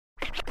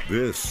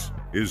This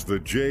is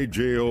the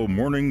JJO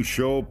Morning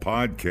Show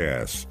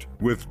podcast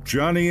with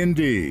Johnny and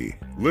D.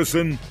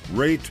 Listen,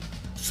 rate,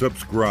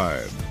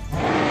 subscribe.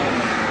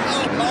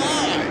 Oh, my!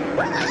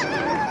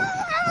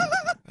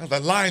 The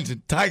lions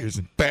and tigers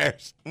and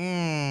bears.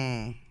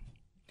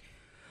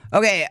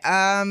 Okay,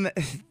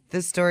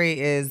 this story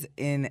is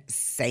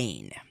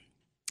insane.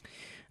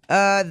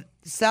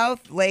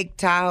 South Lake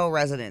Tahoe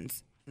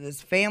residents.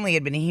 This family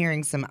had been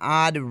hearing some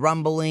odd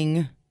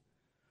rumbling,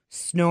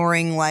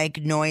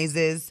 snoring-like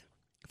noises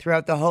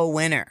throughout the whole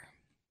winter.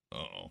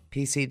 Uh-oh.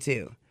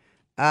 PC2.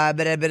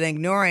 But had been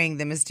ignoring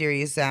the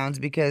mysterious sounds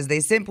because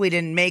they simply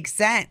didn't make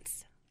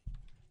sense.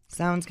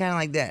 Sounds kind of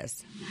like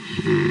this.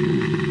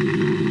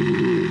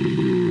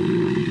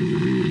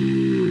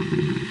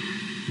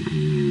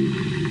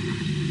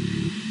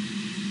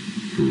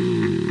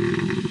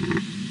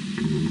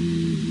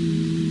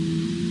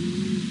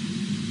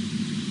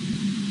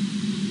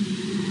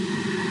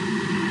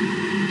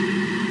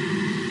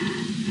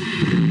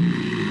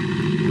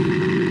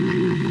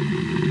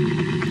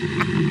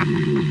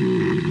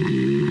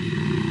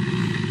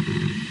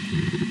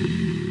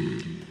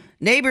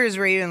 Neighbors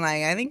were even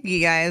like, I think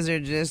you guys are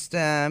just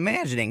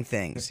imagining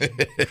things.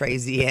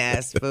 Crazy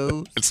ass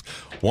fools. It's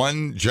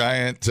one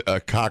giant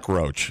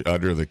cockroach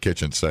under the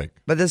kitchen sink.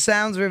 But the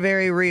sounds were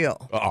very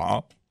real.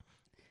 Uh-huh.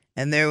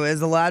 And there was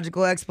a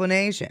logical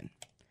explanation.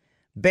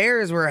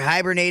 Bears were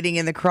hibernating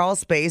in the crawl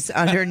space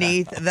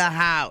underneath the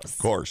house. Of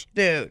course.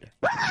 Dude.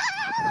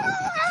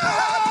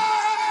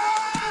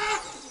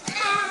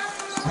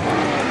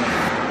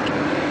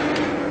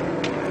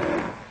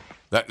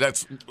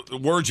 That's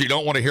words you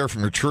don't want to hear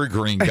from your tree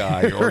green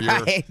guy or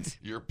Right.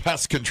 your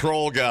pest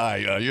control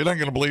guy. You're not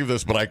going to believe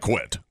this, but I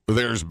quit.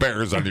 There's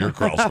bears under your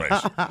crawl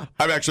space.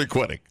 I'm actually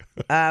quitting.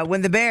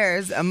 When the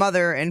bears, a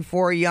mother and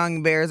 4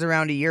 young bears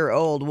around a year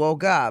old,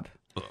 woke up,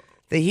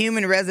 the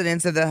human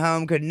residents of the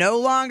home could no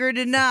longer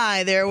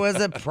deny there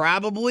was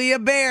probably a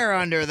bear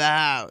under the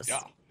house.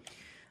 Yeah.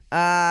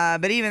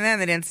 But even then,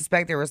 they didn't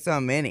suspect there were so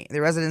many. The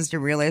residents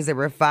didn't realize there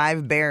were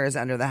 5 bears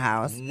under the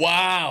house.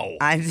 Wow.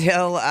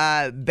 Until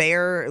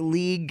Bear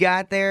League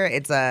got there.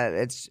 It's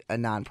a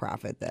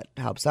nonprofit that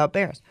helps out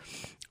bears.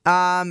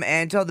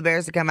 And told the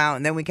bears to come out,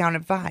 and then we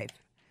counted 5.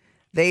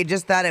 They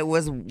just thought it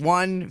was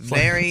one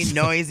very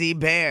noisy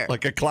bear.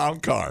 Like a clown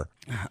car.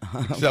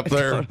 Except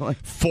they're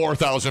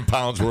 4,000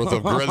 pounds worth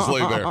of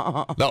grizzly bear.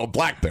 No,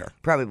 black bear.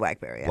 Probably black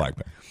bear, yeah. Black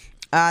bear.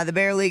 The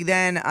Bear League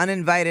then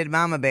uninvited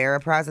Mama Bear, a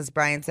process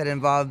Brian said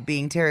involved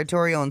being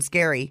territorial and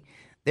scary,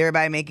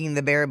 thereby making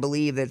the bear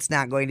believe that it's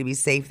not going to be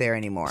safe there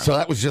anymore. So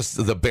that was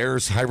just the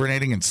bears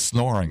hibernating and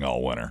snoring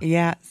all winter.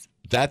 Yes.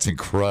 That's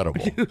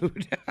incredible.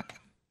 Dude.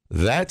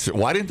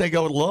 Why didn't they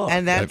go look?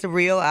 And that's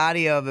real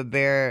audio of a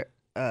bear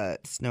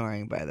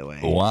snoring, by the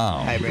way. Wow.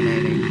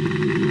 Hibernating.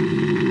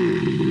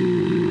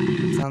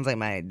 Sounds like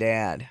my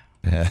dad.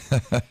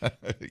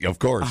 Of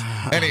course.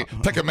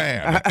 Pick a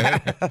man.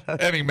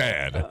 Any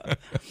man.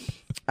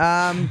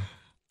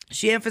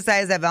 She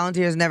emphasized that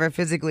volunteers never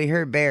physically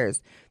hurt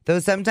bears, though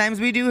sometimes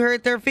we do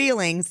hurt their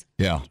feelings.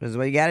 Yeah. This is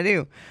what you got to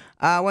do.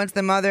 Once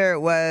the mother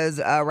was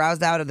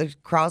roused out of the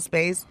crawl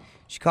space,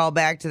 she called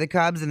back to the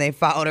cubs and they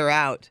followed her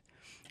out.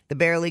 The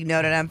Bear League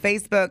noted on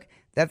Facebook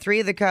that 3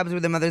 of the cubs were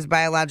the mother's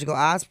biological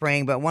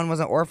offspring, but one was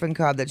an orphan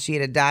cub that she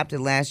had adopted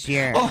last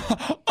year.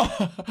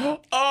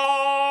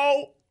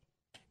 Oh!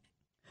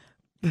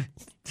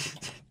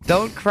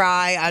 Don't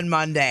cry on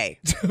Monday.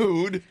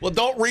 Dude. Well,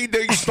 don't read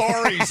these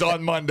stories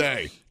on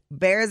Monday.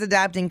 Bears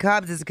adopting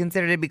cubs is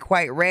considered to be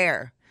quite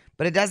rare,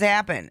 but it does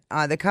happen.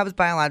 The cub's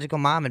biological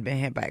mom had been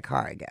hit by a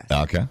car, I guess.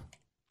 Okay.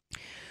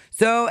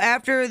 So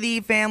after the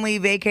family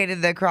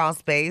vacated the crawl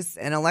space,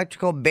 an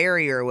electrical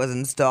barrier was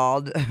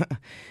installed.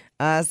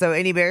 So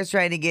any bears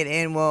trying to get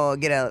in will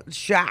get a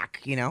shock,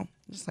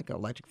 just like an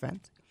electric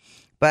fence.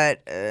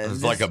 But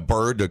it's like a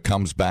bird that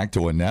comes back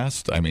to a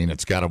nest. I mean,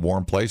 it's got a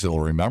warm place.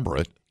 It'll remember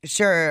it.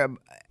 Sure.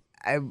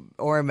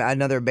 Or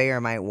another bear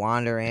might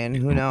wander in.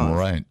 Who knows?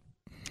 Right.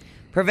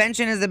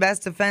 Prevention is the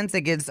best defense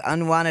against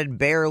unwanted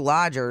bear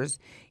lodgers.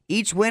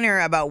 Each winter,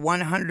 about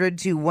 100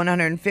 to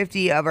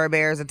 150 of our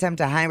bears attempt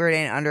to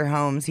hibernate under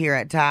homes here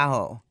at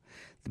Tahoe.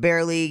 The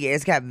Bear League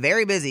is kept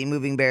very busy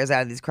moving bears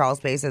out of these crawl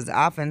spaces,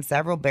 often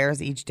several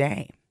bears each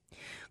day.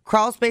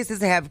 Crawl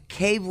spaces have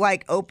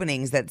cave-like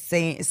openings that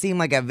seem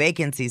like a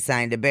vacancy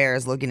sign to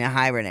bears looking to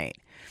hibernate.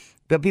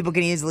 But people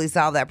can easily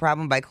solve that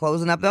problem by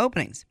closing up the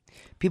openings.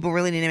 People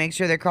really need to make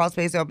sure their crawl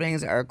space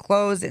openings are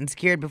closed and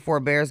secured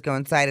before bears go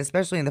inside,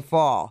 especially in the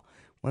fall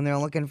when they're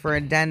looking for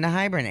a den to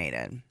hibernate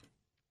in.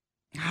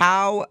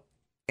 How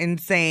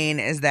insane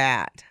is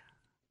that?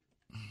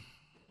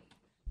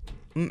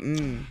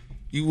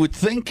 You would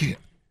think.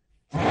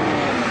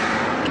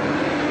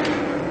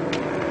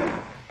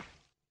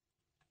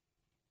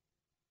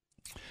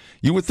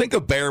 You would think a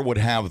bear would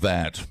have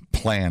that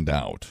planned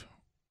out,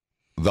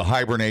 the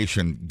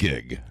hibernation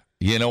gig.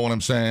 You know what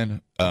I'm saying?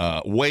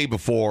 Way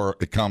before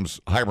it comes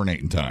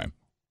hibernating time.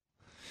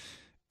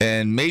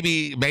 And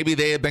maybe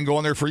they had been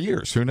going there for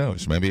years. Who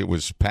knows? Maybe it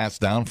was passed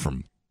down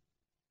from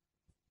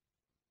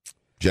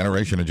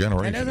generation to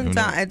generation.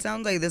 It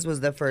sounds like this was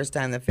the first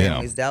time the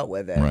families dealt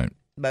with it. Right.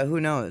 But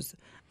who knows?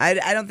 I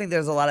don't think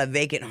there's a lot of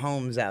vacant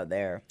homes out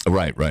there.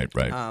 Right.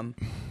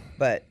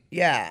 But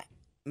yeah,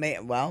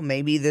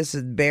 maybe this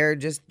bear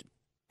just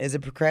is a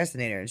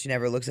procrastinator and she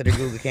never looks at her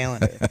Google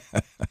Calendar.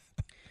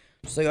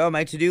 She's like, oh,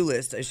 my to-do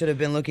list. I should have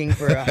been looking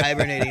for a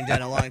hibernating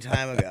den a long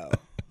time ago.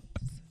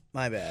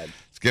 My bad.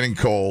 It's getting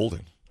cold.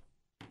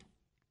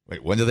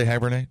 Wait, when do they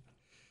hibernate?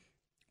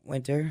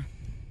 Winter.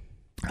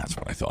 That's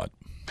what I thought.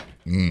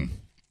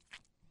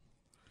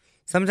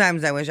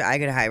 Sometimes I wish I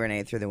could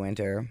hibernate through the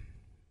winter.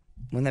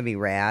 Wouldn't that be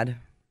rad?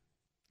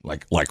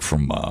 Like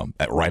from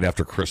right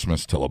after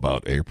Christmas till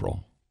about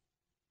April.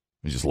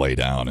 You just lay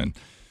down and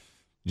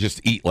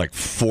just eat like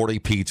 40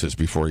 pizzas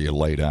before you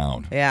lay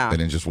down. Yeah. And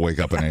then just wake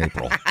up in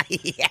April.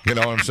 Yeah. You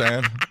know what I'm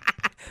saying?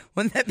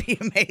 Wouldn't that be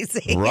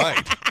amazing?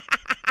 Right.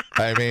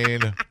 I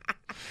mean,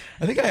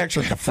 I think I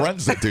actually have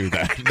friends that do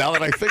that. Now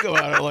that I think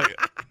about it, like,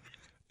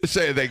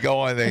 say they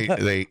go and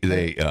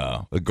they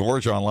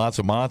gorge on lots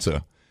of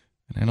matzah,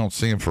 and I don't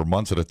see them for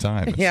months at a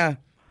time. It's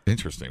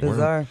interesting.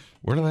 Bizarre.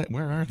 Where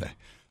are they?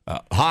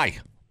 Hi.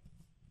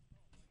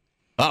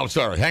 Oh,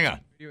 sorry. Hang on.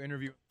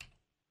 Interview.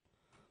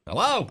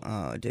 Hello.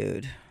 Oh,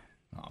 dude.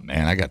 Oh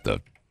man,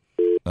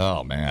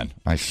 Oh man,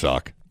 I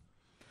suck.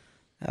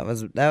 That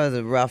was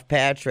a rough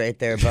patch right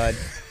there, bud.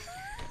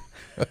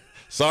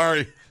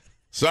 Sorry,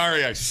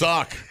 I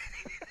suck.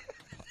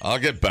 I'll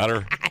get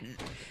better.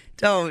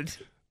 Don't.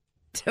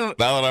 Now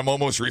that I'm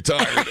almost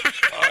retired.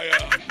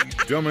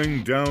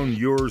 Dumbing down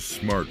your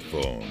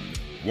smartphone.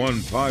 One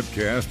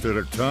podcast at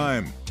a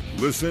time.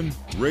 Listen,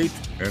 rate,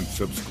 and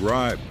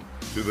subscribe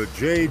to the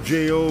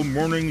JJO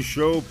Morning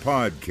Show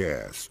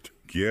podcast.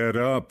 Get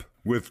up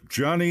with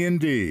Johnny and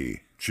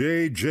D.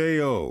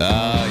 JJO.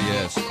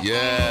 Yes.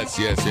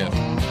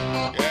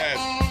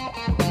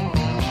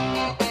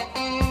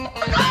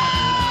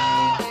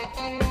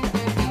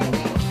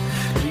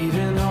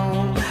 Leaving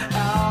home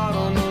out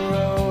on the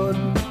road.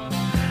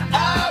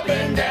 I've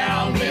been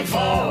down before.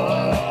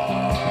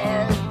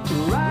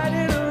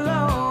 Riding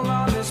along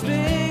on this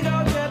big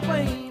old jet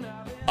plane.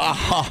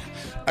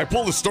 I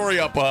pulled the story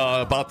up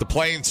about the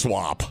plane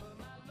swap.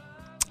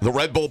 The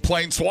Red Bull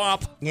plane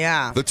swap.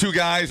 Yeah. The two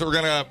guys are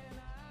going to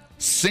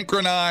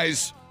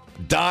synchronize,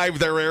 dive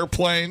their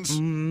airplanes,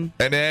 and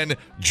then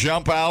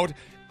jump out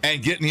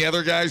and get in the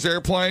other guy's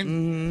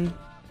airplane.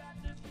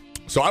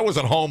 So I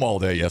wasn't home all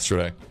day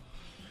yesterday.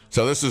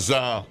 So this is,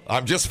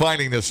 I'm just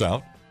finding this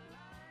out.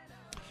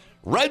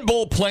 Red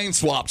Bull plane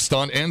swap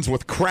stunt ends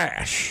with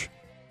crash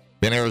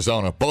in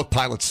Arizona. Both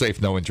pilots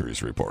safe, no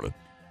injuries reported.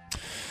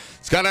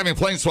 Skydiving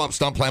plane swap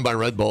stunt planned by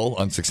Red Bull,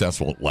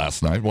 unsuccessful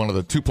last night. One of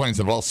the two planes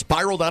involved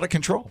spiraled out of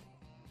control.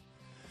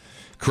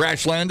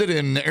 Crash landed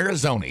in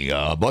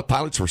Arizona. Both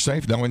pilots were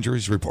safe, no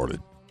injuries reported.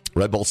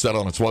 Red Bull said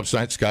on its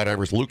website,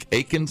 skydivers Luke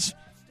Aikens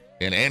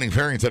and Annie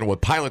Farrington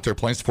would pilot their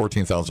planes to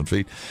 14,000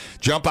 feet,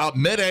 jump out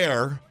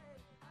midair,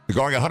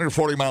 going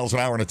 140 miles an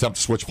hour and attempt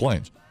to switch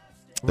planes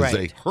as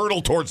they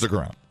hurtle towards the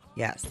ground.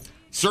 Yes.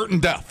 Certain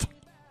death.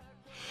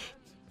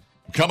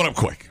 Coming up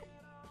quick.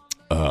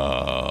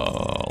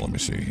 Let me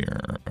see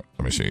here.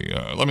 Let me see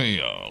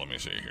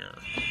here.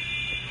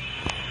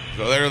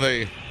 So there are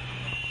the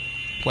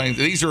planes.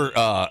 These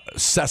are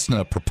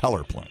Cessna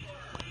propeller planes.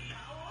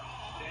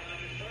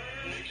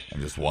 I'm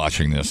just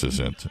watching this.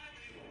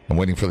 I'm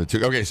waiting for the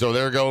two. Okay, so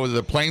there go.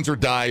 The planes are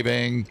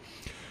diving.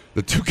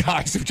 The two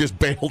guys have just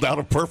bailed out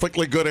of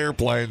perfectly good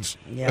airplanes.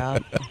 Yeah.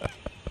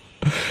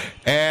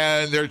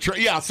 And they're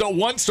so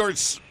one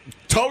starts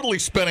totally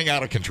spinning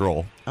out of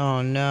control.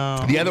 Oh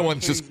no. The other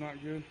one's just Not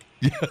good.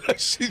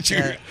 Yes.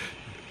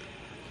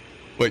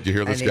 Wait, you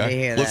hear this I need guy? to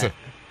hear Listen.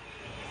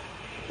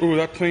 Ooh,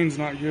 that plane's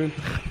not good.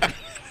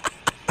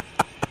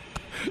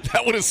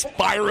 That one is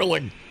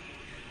spiraling.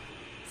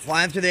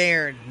 Flying through the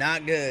air,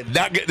 not good.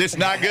 Not good. This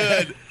not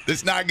good.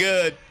 This not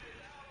good.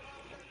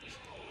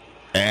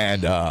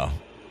 And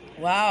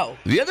Wow.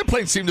 the other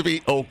planes seem to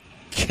be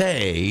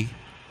okay,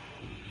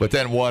 but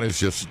then one is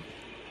just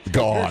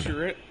gone.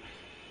 Pressure it.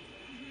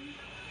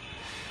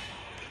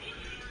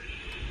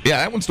 Yeah,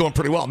 that one's doing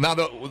pretty well. Now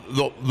they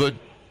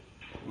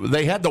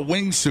had the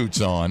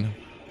wingsuits on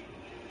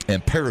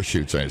and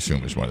parachutes, I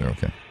assume, is why they're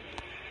okay.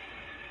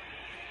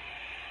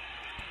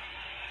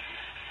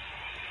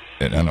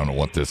 And I don't know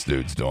what this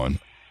dude's doing.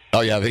 Oh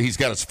yeah, he's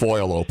got his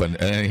foil open,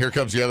 and here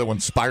comes the other one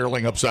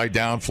spiraling upside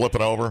down,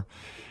 flipping over.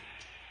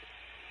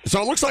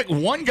 So it looks like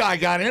one guy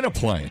got in a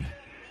plane,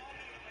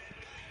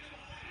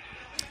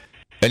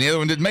 and the other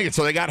one didn't make it.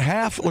 So they got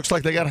half. It looks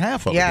like they got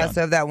half of it. Yeah, done.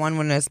 so if that one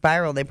wouldn't have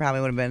spiraled, they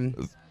probably would have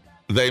been.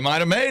 They might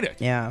have made it.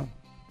 Yeah.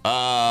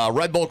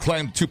 Red Bull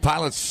claimed two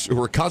pilots who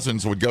were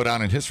cousins would go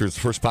down in history as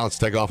the first pilots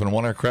to take off in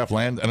one aircraft,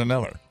 land in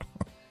another.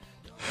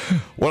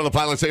 One of the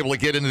pilots able to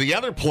get into the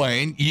other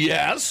plane,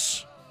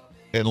 yes,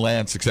 and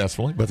land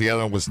successfully, but the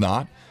other one was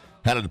not.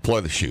 Had to deploy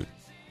the chute.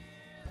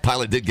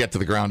 Pilot did get to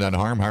the ground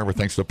unharmed, however,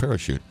 thanks to a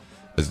parachute,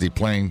 as the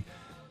plane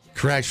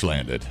crash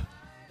landed.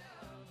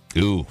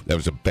 Ooh, that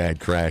was a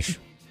bad crash.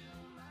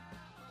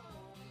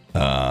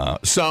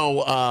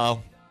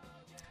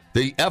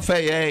 The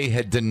FAA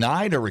had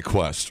denied a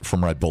request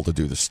from Red Bull to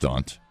do the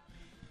stunt.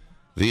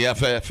 The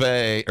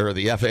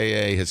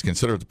FAA has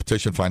considered the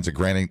petition, finds that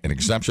granting an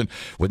exemption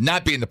would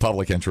not be in the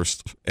public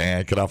interest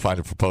and could not find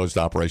a proposed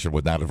operation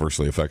would not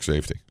adversely affect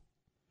safety.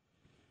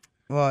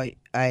 Well,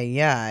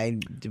 I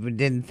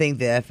didn't think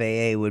the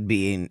FAA would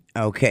be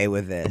okay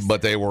with this.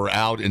 But they were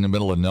out in the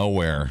middle of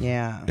nowhere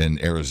Yeah.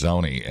 in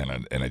Arizona,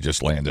 and it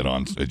just landed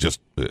on,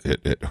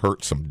 it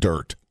hurt some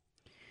dirt.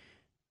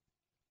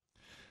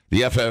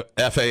 The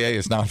FAA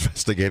is now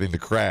investigating the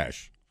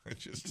crash.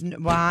 It's just,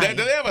 Why?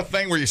 do they have a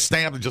thing where you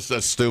stamp and just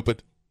says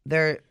stupid?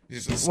 They're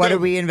It's just what are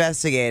stupid. we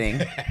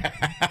investigating?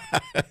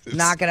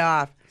 Knock it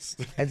off.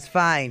 It's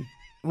fine.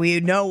 We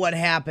know what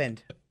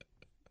happened.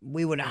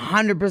 We would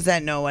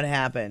 100% know what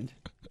happened.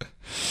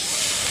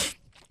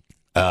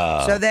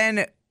 So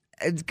then,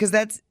 because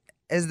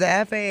is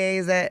the FAA,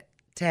 is that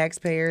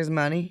taxpayers'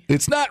 money?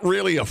 It's not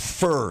really a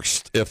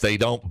first if they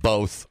don't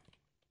both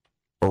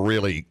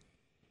really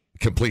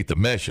complete the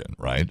mission,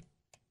 right?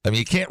 I mean,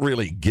 you can't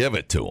really give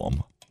it to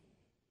them.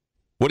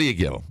 What do you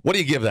give them? What do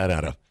you give that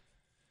out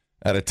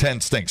of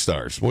 10 stink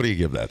stars? What do you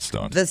give that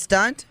stunt? The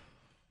stunt?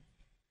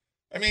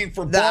 I mean,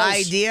 for The balls,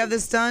 idea of the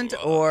stunt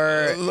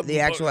or the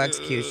actual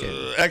execution?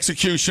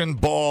 execution,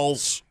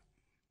 balls,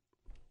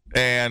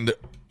 and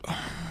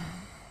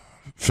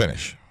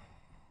finish.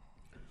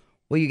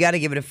 Well, you got to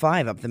give it a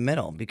 5 up the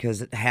middle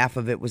because half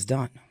of it was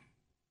done.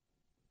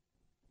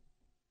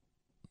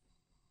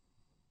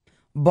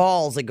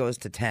 Balls, it goes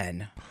to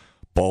 10.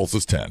 Balls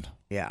is 10.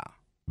 Yeah,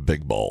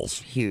 Big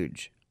balls.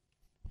 huge.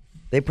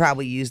 They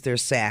probably use their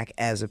sack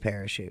as a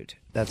parachute.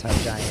 That's how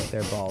giant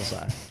their balls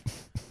are.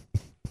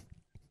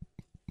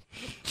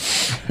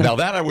 Now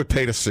that I would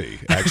pay to see.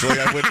 Actually,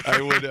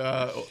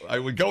 I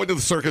would go into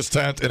the circus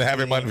tent and have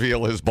him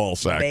unveil his ball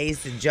sack.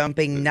 Base,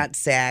 jumping, nut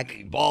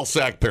sack, Ball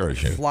sack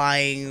parachute.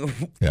 flying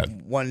Yeah.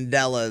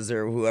 Wandellas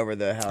or whoever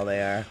the hell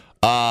they are.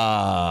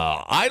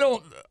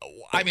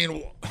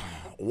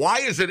 Why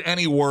is it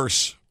any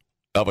worse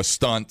of a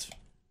stunt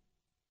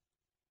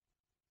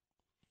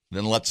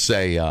than, let's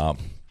say, I'm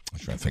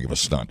trying to think of a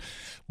stunt,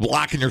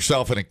 locking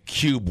yourself in a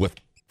cube with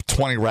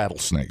 20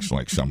 rattlesnakes,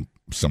 like some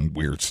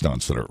weird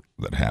stunts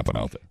that happen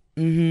out there.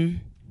 Mm-hmm.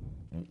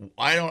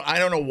 I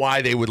don't know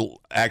why they would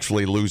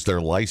actually lose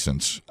their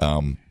license,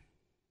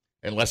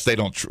 unless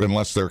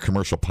they're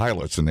commercial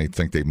pilots and they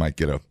think they might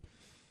get a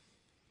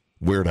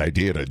weird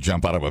idea to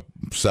jump out of a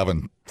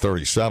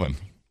 737.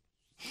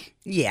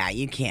 Yeah,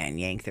 you can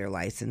yank their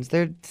license.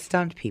 They're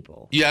stunt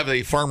people. You have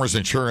the farmer's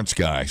insurance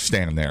guy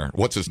standing there.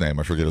 What's his name?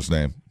 I forget his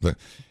name.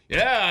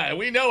 Yeah,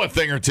 we know a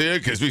thing or two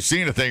because we've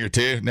seen a thing or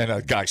two. And then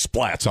a guy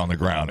splats on the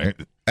ground.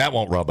 That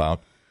won't rub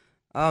out.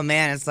 Oh,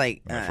 man, it's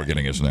like, I'm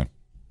forgetting his name.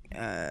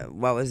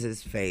 what was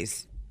his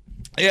face?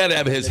 He had to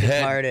have his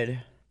head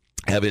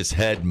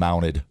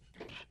mounted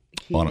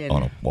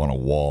on a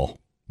wall.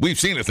 We've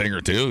seen a thing or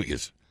two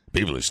because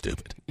people are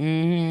stupid.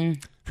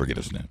 Mm-hmm. Forget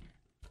his name.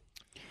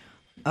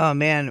 Oh,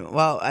 man.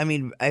 Well, I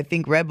mean, I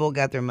think Red Bull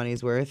got their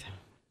money's worth.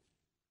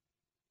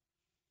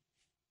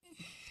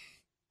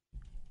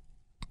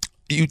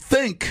 You'd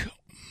think,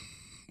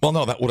 well,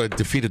 no, that would have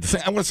defeated the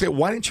thing. I want to say,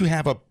 why didn't you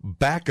have a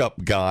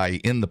backup guy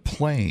in the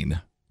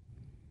plane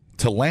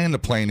to land the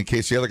plane in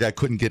case the other guy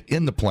couldn't get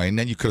in the plane?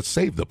 Then you could have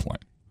saved the plane.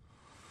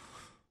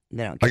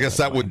 They don't I guess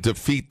that would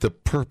defeat the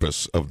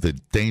purpose of the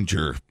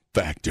danger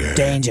factor.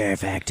 Danger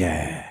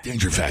factor.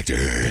 Danger factor.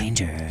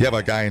 Danger. You have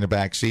a guy in the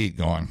back seat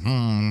going,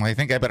 I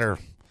think I better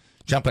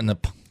jump in the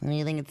Do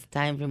you think it's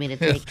time for me to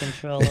take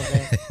control of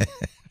this?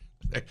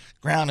 the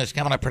ground is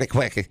coming up pretty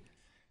quick.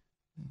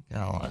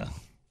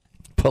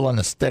 Pulling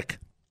the stick.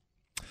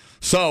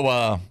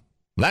 So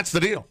that's the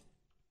deal.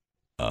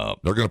 They're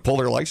going to pull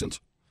their license.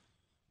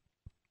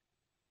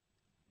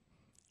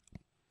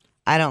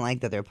 I don't like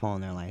that they're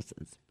pulling their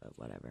license, but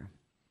whatever.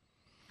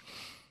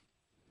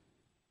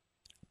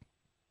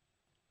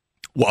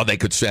 Well, they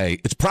could say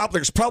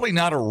there's probably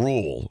not a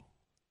rule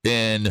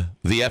in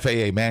the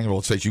FAA manual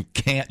that says you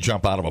can't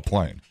jump out of a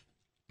plane.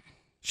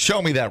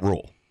 Show me that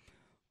rule.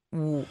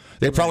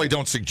 They probably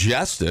don't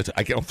suggest it.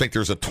 I don't think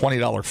there's a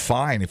 $20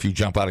 fine if you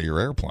jump out of your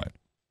airplane.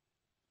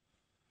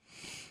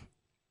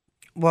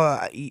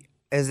 Well,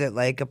 is it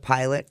like a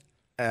pilot?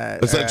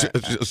 Is that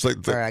just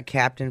like Or a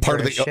captain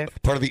part for of a the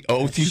ship? part of the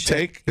oath you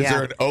take? Is Yeah.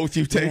 there an oath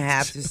you take? You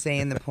have to stay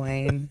in the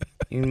plane.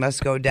 You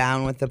must go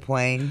down with the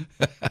plane.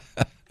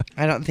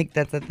 I don't think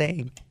that's a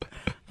thing.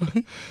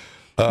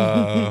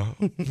 Now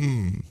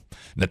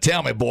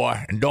tell me,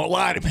 boy, and don't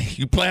lie to me.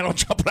 You plan on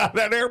jumping out of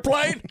that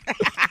airplane?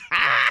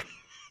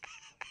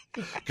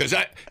 Because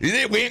we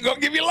ain't gonna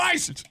give you a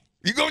license.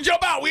 You gonna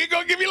jump out? We ain't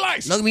gonna give you a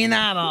license. Look me in the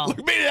eyeball.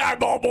 Look me in the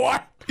eyeball, boy.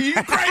 You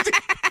crazy?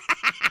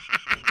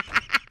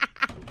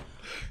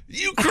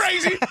 You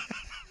crazy?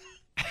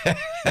 That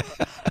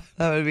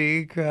would be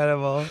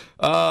incredible.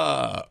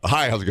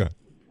 Hi, how's it going?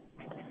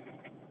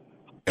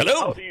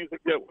 Hello.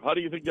 How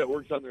do you think that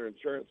works on their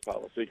insurance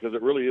policy? Because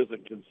it really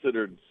isn't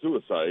considered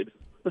suicide.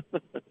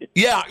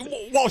 Yeah,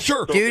 well,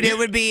 sure, Dude, it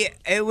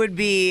would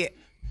be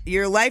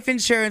your life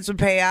insurance would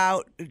pay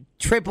out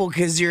triple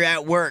because you're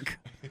at work.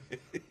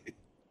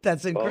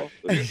 That's incredible.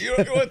 You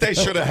know what they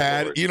should have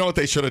had? You know what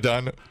they should have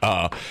done?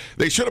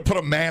 They should have put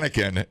a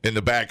mannequin in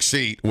the back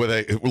seat with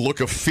a look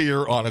of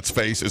fear on its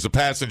face as a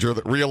passenger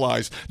that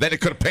realized. Then it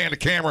could have panned the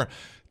camera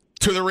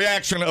to the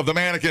reaction of the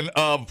mannequin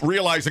of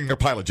realizing their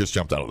pilot just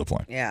jumped out of the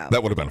plane. Yeah.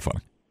 That would have been funny.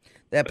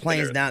 That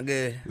plane's not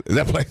good.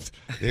 That plane,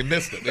 they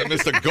missed it. They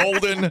missed a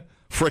golden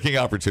freaking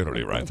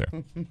opportunity right there.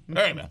 All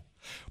right, man.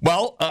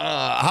 Well,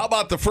 how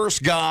about the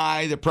first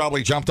guy that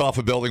probably jumped off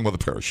a building with a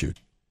parachute?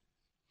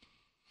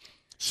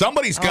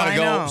 Somebody's got to I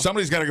go. know.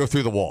 Somebody's got to go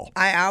through the wall.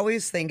 I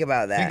always think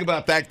about that. Think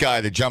about that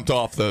guy that jumped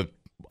off the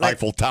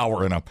Eiffel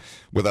Tower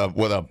with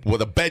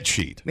a bed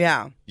sheet.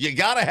 Yeah. You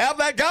got to have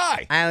that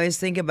guy. I always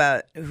think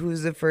about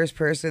who's the first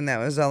person that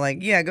was all like,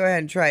 yeah, go ahead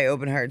and try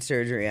open heart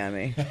surgery on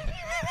me.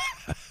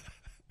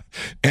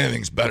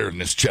 Anything's better than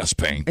this chest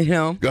pain. You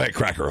know? Go ahead,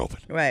 crack her open.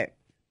 Right.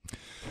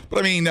 But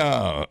I mean,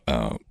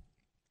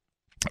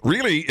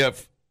 really,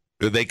 if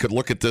they could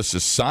look at this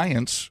as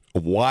science,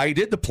 why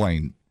did the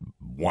plane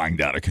wind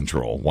out of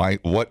control? Why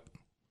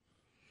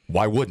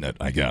wouldn't it,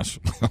 I guess?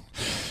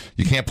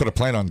 You can't put a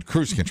plane on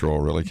cruise control,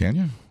 really, can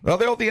you? Well,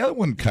 the other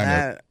one kind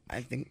of.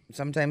 I think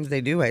sometimes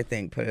they do,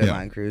 put it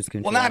on cruise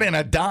control. Well, not in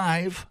a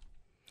dive.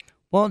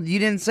 Well, you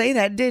didn't say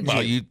that, did you?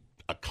 Well, you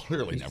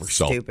clearly never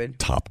saw stupid.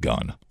 Top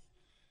Gun.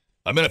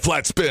 I'm in a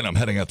flat spin. I'm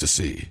heading out to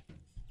sea.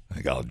 I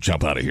think I'll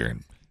jump out of here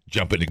and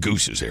jump into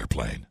Goose's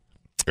airplane.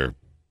 Or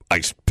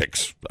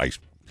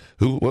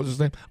what was his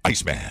name?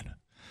 Iceman.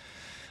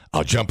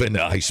 I'll jump into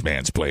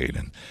Iceman's plane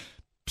and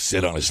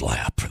sit on his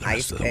lap for the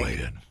rest of the way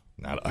in.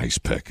 Not Ice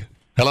Pick.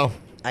 Hello?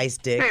 Ice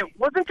dick. Hey,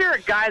 wasn't there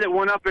a guy that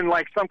went up in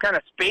like some kind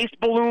of space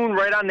balloon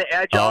right on the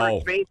edge of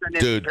outer space and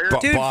then dude,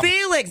 disappeared?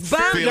 Felix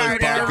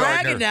Baumgartner,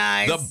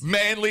 recognized. The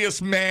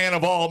manliest man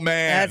of all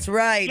man. That's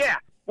right. Yeah.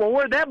 Well,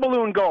 where'd that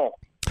balloon go?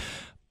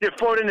 Did it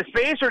float into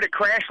space or did it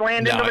crash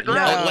land into the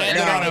ground?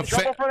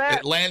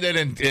 It landed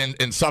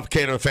and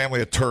suffocated a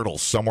family of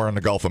turtles somewhere in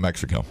the Gulf of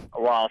Mexico.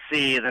 Well,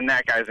 see, then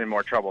that guy's in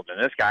more trouble than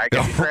this guy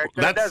because he crashed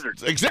in the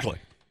desert. Exactly.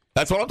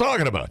 That's what I'm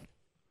talking about.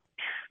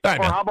 All right,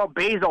 Or man. how about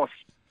Bezos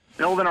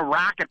building a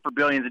rocket for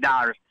billions of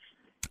dollars?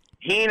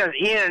 He ain't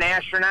an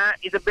astronaut.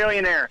 He's a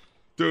billionaire.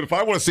 Dude, if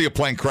I want to see a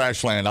plane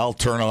crash land, I'll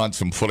turn on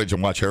some footage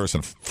and watch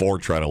Harrison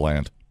Ford try to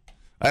land.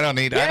 I don't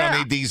need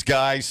these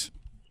guys.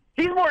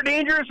 He's more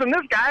dangerous than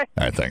this guy.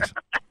 All right, thanks.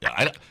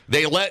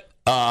 They let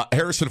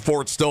Harrison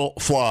Ford still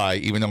fly,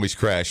 even though he's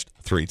crashed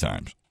 3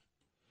 times.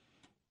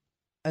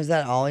 Is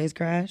that all he's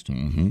crashed?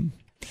 Mm-hmm.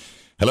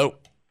 Hello?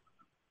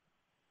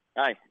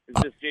 Hi,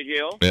 is this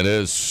JJO? It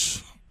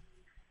is.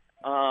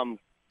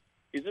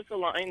 Is this a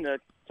line to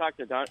talk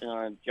to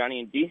Johnny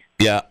and D?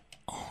 Yeah,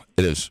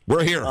 it is.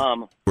 We're here.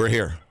 We're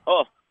here.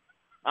 Oh,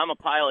 I'm a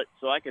pilot,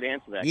 so I could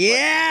answer that.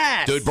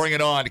 Yes! Dude, bring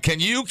it on. Can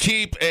you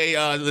keep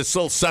this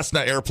little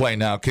Cessna airplane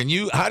now?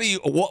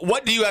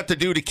 What do you have to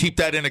do to keep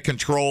that in a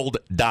controlled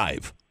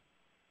dive?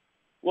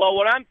 Well,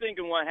 what I'm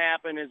thinking what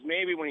happened is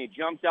maybe when he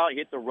jumped out, he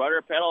hit the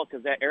rudder pedal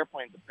because that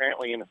airplane's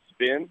apparently in a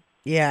spin.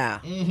 Yeah.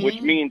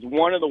 Which means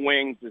one of the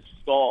wings is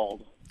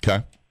stalled.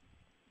 Okay.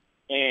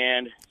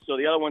 And so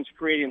the other one's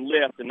creating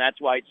lift, and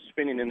that's why it's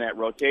spinning in that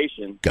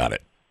rotation. Got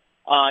it.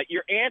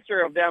 Your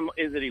answer of them,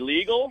 is it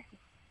illegal?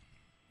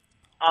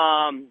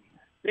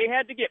 They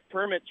had to get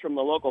permits from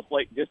the local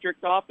flight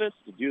district office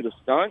to do the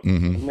stunt,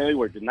 and they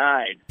were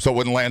denied. So it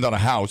wouldn't land on a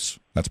house.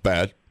 That's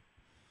bad.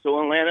 So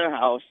it landed in a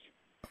house.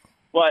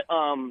 But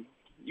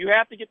you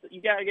got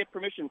to get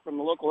permission from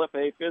the local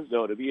FAA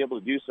FSDO to be able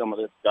to do some of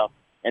this stuff,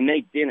 and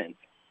they didn't.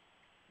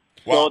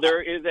 Well, so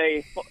there is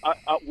a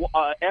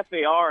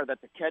FAR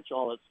that's a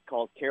catch-all. It's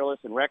called careless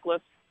and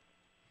reckless.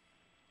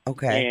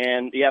 Okay.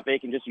 And the FAA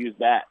can just use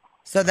that.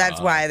 So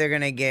that's why they're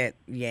going to get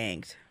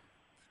yanked.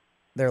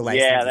 Their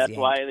license. Yeah, is that's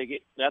yanked.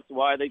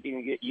 why they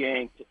can get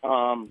yanked.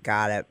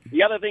 Got it.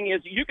 The other thing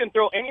is you can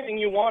throw anything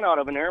you want out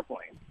of an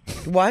airplane.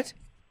 What?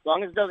 As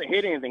long as it doesn't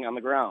hit anything on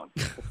the ground.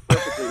 It's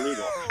perfectly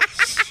legal.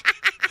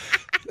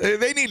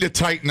 They need to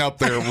tighten up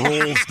their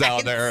rules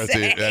down there at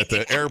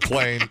the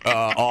airplane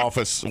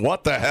office.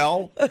 What the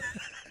hell?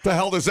 The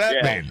hell does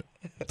that mean?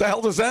 What the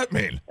hell does that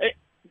mean? Hey,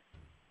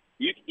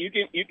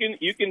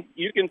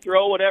 you can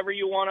throw whatever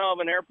you want out of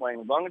an airplane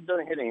as long as it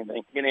doesn't hit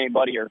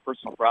anybody or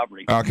personal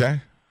property.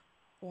 Okay.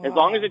 As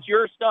long as it's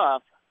your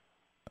stuff.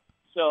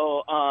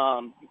 So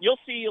you'll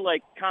see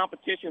like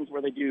competitions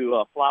where they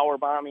do flower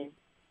bombing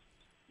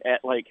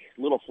at like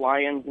little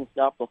fly-ins and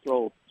stuff. They'll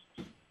throw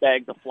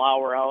bags of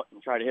flour out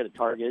and try to hit a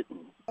target.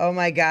 Oh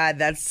my God,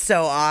 that's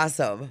so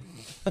awesome.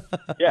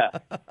 Yeah.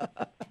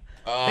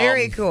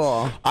 Very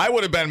cool. I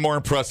would have been more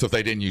impressed if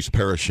they didn't use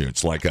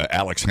parachutes like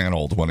Alex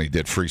Hanold when he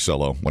did Free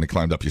Solo, when he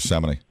climbed up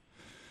Yosemite.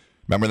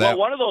 Remember that? Well,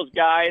 one of those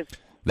guys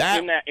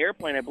in that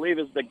airplane, I believe,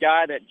 is the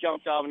guy that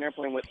jumped out of an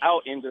airplane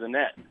without into the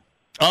net.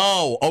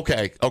 Oh,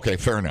 okay. Okay,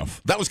 fair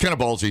enough. That was kind of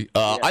ballsy.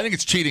 I think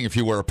it's cheating if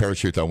you wear a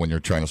parachute, though, when you're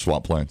trying to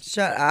swap planes.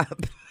 Shut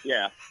up.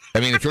 Yeah. I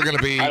mean, if you're going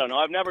to be... I don't know.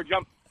 I've never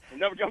jumped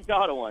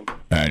out of one. All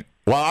right.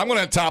 Well, I'm going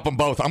to top them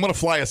both. I'm going to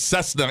fly a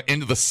Cessna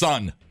into the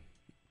sun.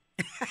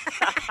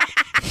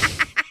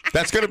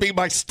 That's going to be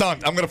my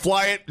stunt. I'm going to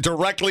fly it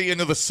directly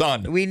into the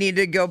sun. We need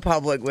to go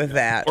public with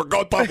that. Or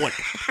go public.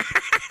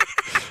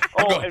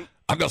 And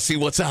I'm going to see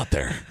what's out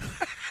there.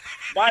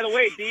 by the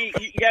way, D,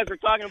 you guys were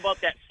talking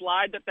about that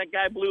slide that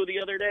guy blew the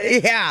other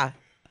day. Yeah.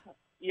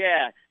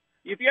 Yeah.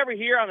 If you ever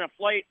hear on a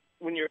flight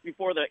when you're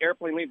before the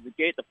airplane leaves the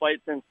gate, the flight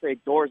attendants say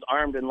doors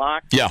armed and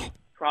locked. Yeah.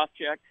 Cross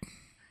check.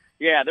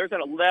 Yeah, there's a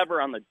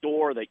lever on the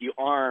door that you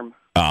arm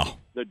Oh.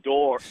 the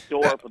door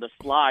for the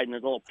slide, and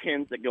there's little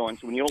pins that go in.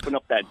 So when you open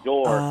up that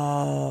door,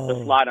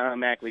 the slide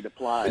automatically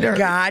applies.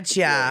 Gotcha.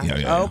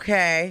 Yeah.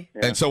 Okay.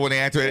 And so when they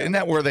activate, isn't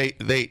that where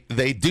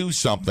they do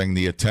something,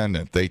 the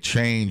attendant, they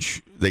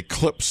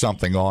clip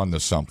something onto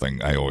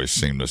something, I always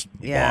seem to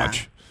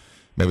watch.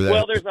 Maybe that.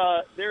 Well,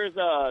 there's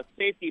a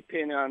safety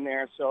pin on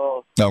there,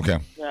 so Okay.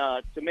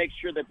 to make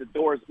sure that the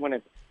doors, when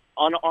it's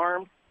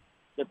unarmed,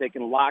 that they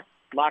can lock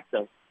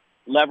the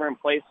lever in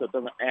place so it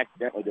doesn't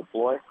accidentally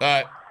deploy. All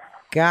right.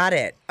 Got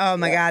it. Oh,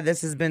 my God.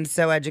 This has been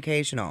so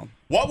educational.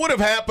 What would have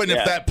happened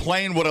if that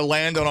plane would have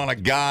landed on a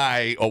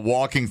guy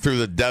walking through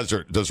the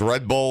desert? Does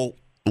Red Bull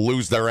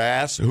lose their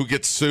ass? Who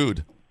gets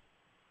sued?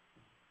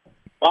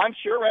 Well, I'm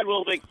sure Red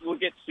Bull will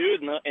get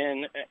sued,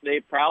 and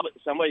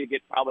somebody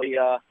get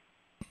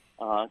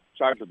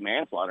charged with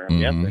manslaughter. I'm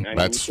guessing. I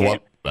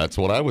mean, That's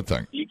what I would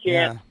think. You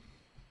can't.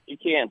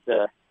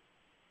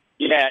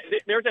 Yeah,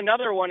 there's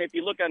another one. If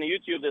you look on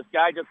YouTube, this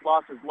guy just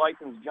lost his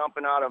license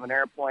jumping out of an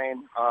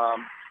airplane,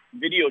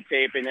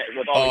 videotaping it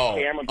with all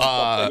these cameras and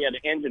stuff. So he had an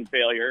engine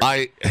failure.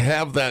 I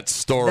have that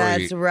story.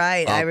 That's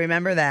right. I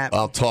remember that.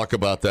 I'll talk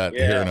about that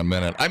here in a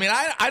minute. I mean,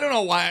 I don't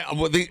know why.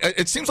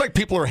 It seems like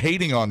people are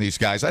hating on these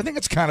guys. I think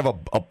it's kind of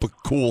a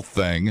cool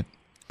thing.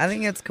 I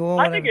think it's cool.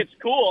 I think it's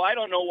cool. I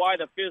don't know why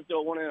the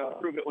FSDO wouldn't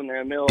approve it when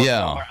they're in the middle of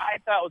summer. I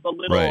thought it was a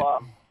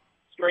little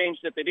strange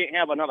that they didn't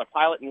have another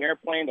pilot in the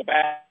airplane to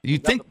back. You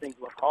think things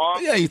were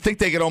wrong. Yeah, you think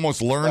they could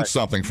almost learn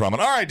something from it.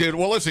 All right, dude.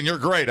 Well, listen, you're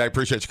great. I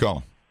appreciate you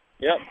calling.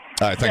 Yep.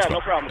 All right, thanks. Yeah, no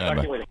problem. Talk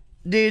to you later.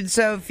 Dude,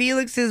 so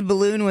Felix's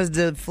balloon was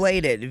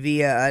deflated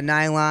via a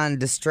nylon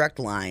destruct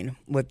line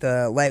with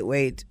the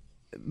lightweight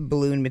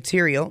balloon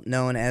material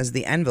known as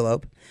the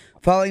envelope,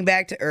 falling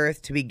back to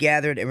Earth to be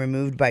gathered and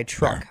removed by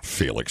truck.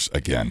 Felix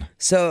again.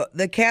 So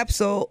the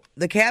capsule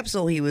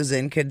he was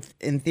in could,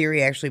 in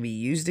theory, actually be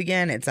used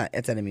again. It's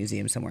at a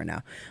museum somewhere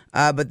now.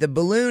 But the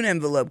balloon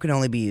envelope can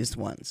only be used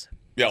once.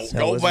 Yeah, So it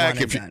go was back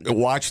one if and you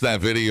watch that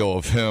video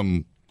of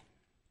him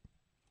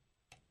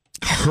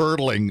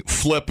hurtling,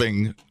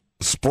 flipping,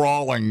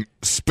 sprawling,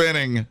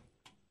 spinning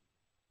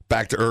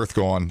back to Earth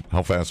going,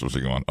 how fast was he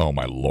going? Oh,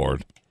 my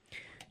Lord.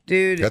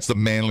 Dude. That's the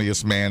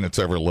manliest man that's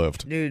ever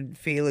lived. Dude,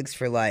 Felix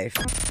for life.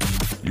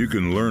 You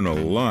can learn a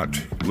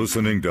lot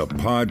listening to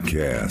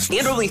podcasts.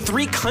 And only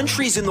 3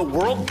 countries in the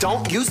world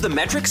don't use the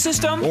metric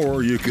system?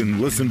 Or you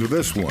can listen to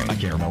this one. I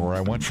can't remember where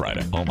I went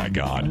Friday. Oh, my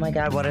God. Oh, my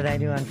God, what did I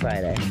do on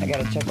Friday? I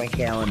got to check my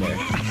calendar.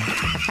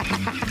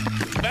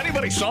 If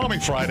anybody saw me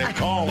Friday,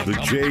 call. The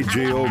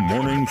JJO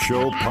Morning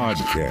Show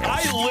podcast.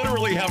 I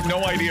literally have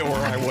no idea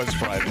where I was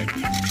Friday.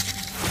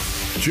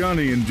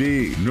 Johnny and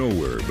D,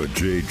 nowhere but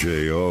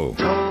JJO.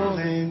 Tall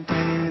and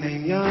thin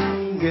and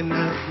young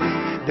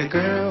enough. The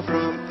girl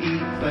from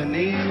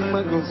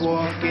Ipanema goes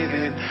walking,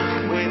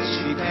 and when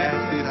she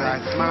passes, I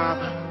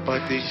smile,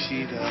 but this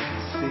she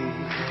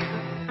doesn't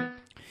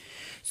see.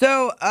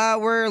 So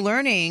we're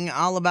learning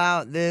all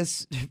about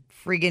this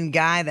freaking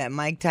guy that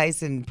Mike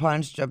Tyson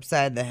punched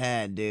upside the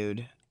head,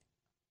 dude.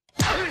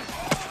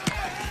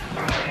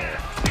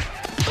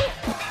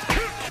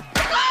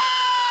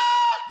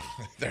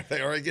 There they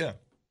are again.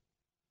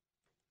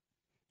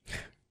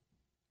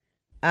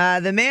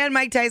 The man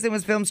Mike Tyson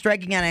was filmed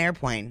striking on an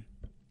airplane.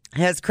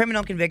 Has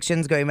criminal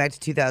convictions going back to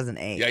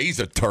 2008. Yeah, he's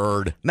a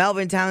turd.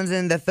 Melvin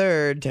Townsend, the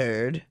third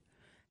turd,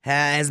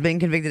 has been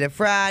convicted of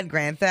fraud,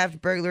 grand theft,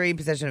 burglary,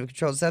 possession of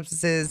controlled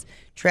substances,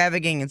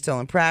 trafficking, and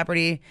stolen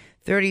property.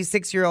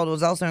 36-year-old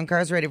was also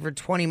incarcerated for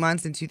 20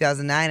 months in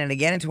 2009 and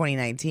again in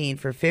 2019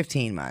 for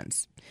 15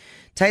 months.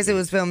 Tyson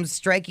was filmed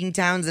striking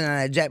Townsend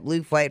on a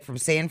JetBlue flight from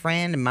San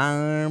Fran to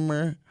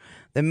Miami.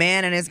 The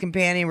man and his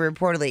companion were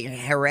reportedly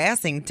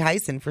harassing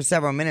Tyson for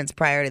several minutes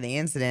prior to the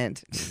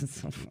incident.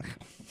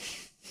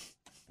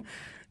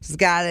 It's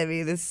gotta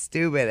be the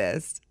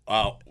stupidest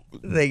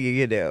thing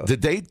you could do.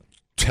 Did they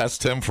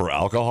test him for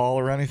alcohol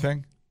or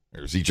anything?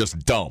 Or is he just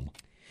dumb?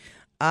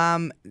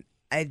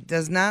 It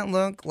does not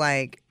look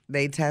like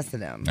they tested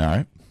him. All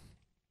right.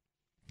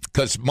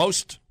 Because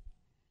most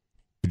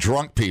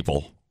drunk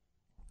people,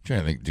 I'm trying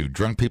to think, do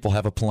drunk people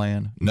have a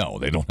plan? No,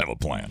 they don't have a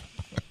plan.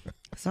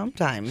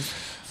 Sometimes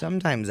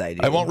I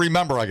do. I won't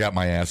remember I got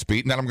my ass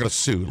beat, and then I'm going to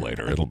sue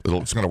later.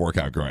 It's going to work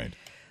out great.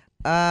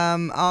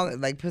 All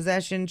like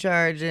possession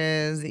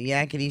charges,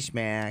 yakety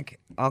schmack,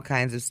 all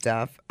kinds of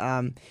stuff.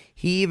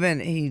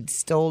 He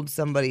stole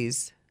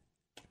somebody's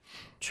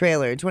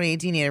trailer. In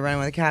 2018, he had a run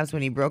with the cops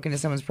when he broke into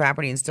someone's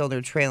property and stole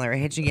their trailer,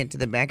 hitching it to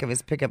the back of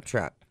his pickup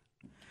truck.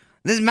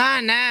 This is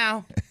mine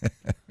now.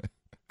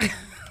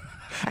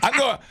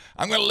 I'm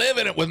gonna live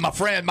in it with my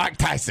friend Mike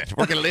Tyson.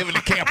 We're gonna live in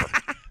the camper.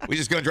 We're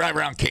just gonna drive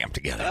around camp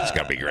together. It's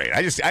gonna be great.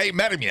 I ain't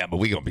met him yet, but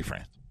we're gonna be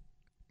friends.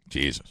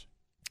 Jesus.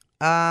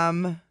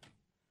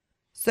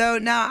 So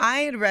now I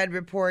had read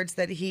reports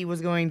that he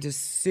was going to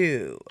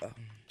sue.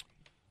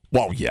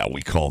 Well, yeah,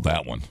 we called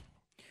that one.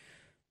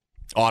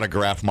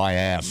 Autograph my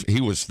ass.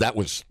 That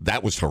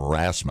was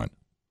harassment.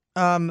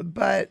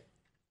 But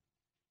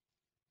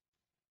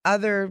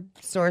other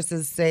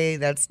sources say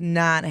that's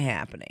not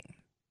happening.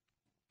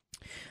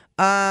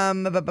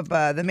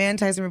 The man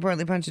Tyson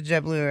reportedly punched a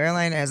JetBlue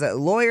airline as it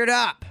lawyered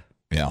up.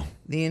 Yeah.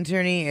 The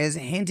attorney is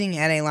hinting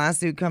at a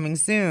lawsuit coming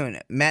soon.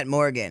 Matt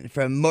Morgan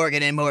from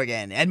Morgan &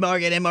 Morgan and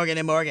Morgan &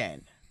 Morgan &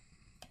 Morgan,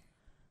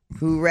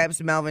 who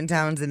reps Melvin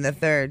Townsend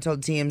III,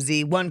 told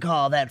TMZ, "One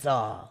call, that's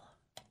all."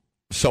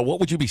 So what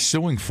would you be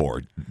suing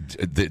for?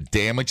 The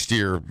damage to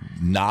your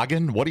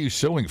noggin? What are you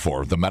suing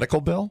for? The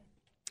medical bill?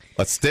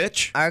 A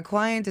stitch? Our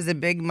client is a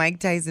big Mike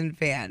Tyson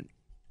fan.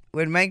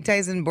 When Mike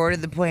Tyson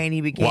boarded the plane,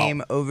 he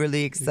became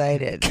overly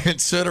excited.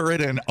 Consider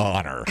it an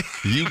honor.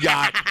 You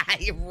got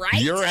right?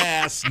 your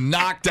ass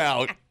knocked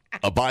out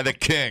by the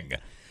king.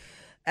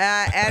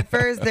 At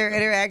first, their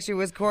interaction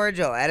was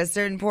cordial. At a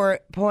certain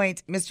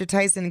point, Mr.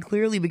 Tyson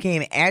clearly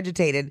became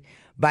agitated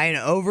by an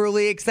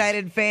overly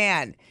excited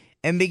fan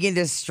and began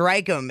to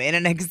strike him in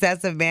an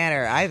excessive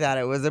manner. I thought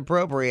it was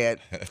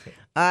appropriate.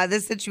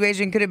 This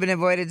situation could have been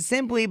avoided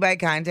simply by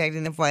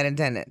contacting the flight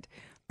attendant.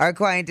 Our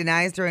client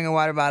denies throwing a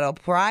water bottle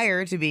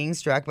prior to being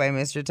struck by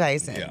Mr.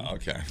 Tyson. Yeah,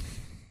 okay.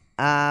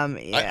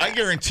 Yeah. I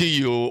guarantee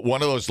you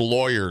one of those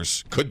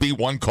lawyers, could be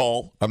one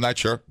call, I'm not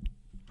sure,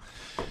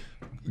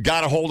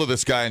 got a hold of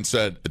this guy and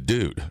said,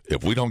 dude,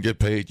 if we don't get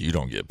paid, you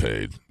don't get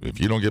paid. If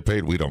you don't get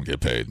paid, we don't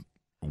get paid.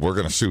 We're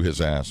going to sue his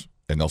ass,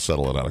 and they'll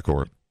settle it out of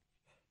court.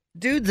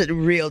 Dude's a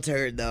real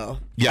turd, though.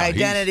 Yeah,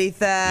 Identity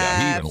theft.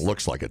 Yeah, he even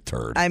looks like a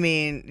turd. I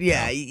mean,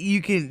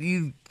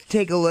 you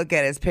take a look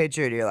at his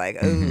picture and you're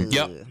like, ooh.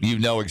 Yep, you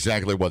know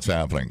exactly what's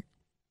happening.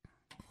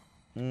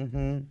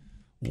 Mm-hmm.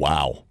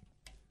 Wow.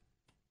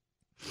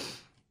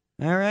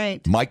 All right.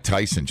 Mike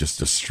Tyson just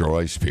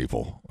destroys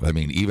people. I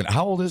mean, even,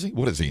 how old is he?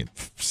 What is he,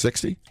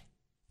 60?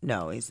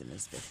 No, he's in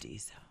his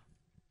 50s.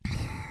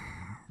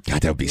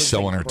 God, that would be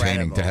so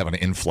entertaining incredible. to have an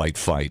in-flight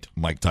fight.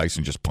 Mike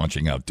Tyson just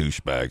punching out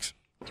douchebags.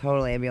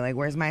 Totally. I'd be like,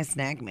 where's my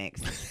snack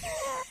mix?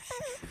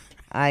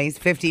 He's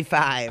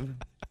 55.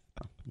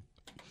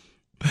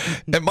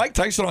 And Mike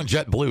Tyson on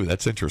JetBlue,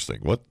 that's interesting.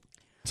 What's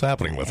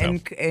happening with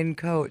him? And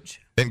Coach.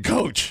 And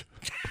Coach.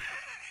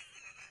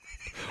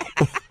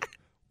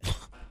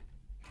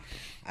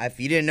 If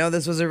you didn't know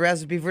this was a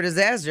recipe for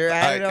disaster,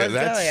 I don't know what to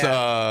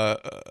tell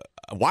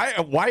you.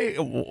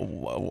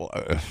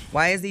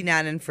 Why is he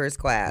not in first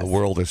class? The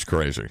world is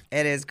crazy.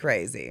 It is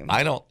crazy.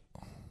 I don't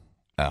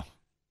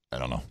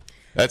know.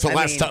 That's the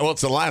last time. Well, it's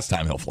the last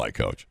time he'll fly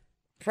Coach.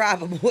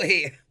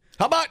 Probably.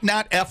 How about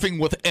not effing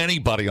with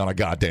anybody on a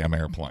goddamn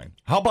airplane?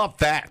 How about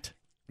that?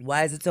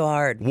 Why is it so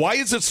hard? Why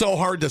is it so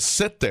hard to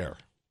sit there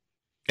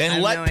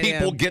and let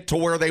people get to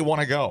where they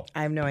want to go?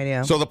 I have no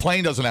idea. So the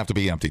plane doesn't have to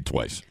be emptied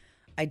twice.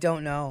 I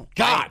don't know.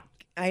 God.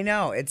 I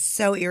know. It's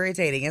so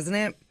irritating, isn't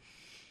it?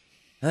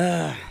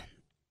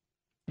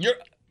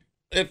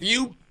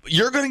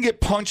 You're going to get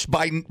punched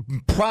by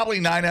probably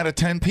 9 out of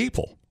 10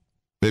 people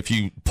if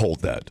you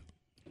pulled that.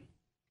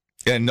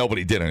 And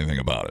nobody did anything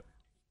about it.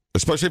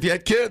 Especially if you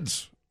had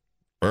kids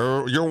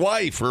or your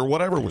wife or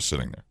whatever was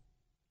sitting there.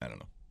 I don't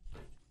know.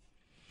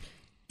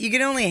 You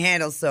can only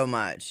handle so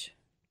much.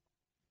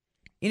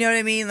 You know what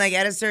I mean? Like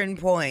at a certain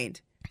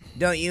point,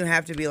 don't you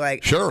have to be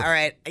like, sure, all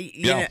right,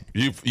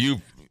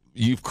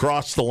 you've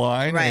crossed the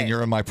line, right, and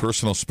you're in my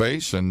personal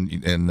space,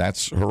 and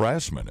that's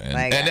harassment.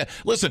 And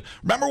listen,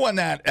 remember when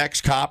that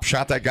ex-cop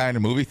shot that guy in the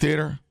movie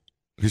theater?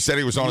 He said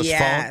he was on his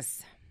phone.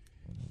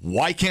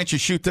 Why can't you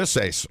shoot this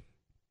ace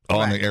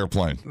on the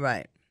airplane?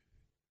 Right.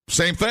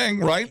 Same thing,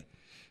 right?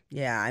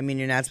 Yeah, I mean,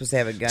 you're not supposed to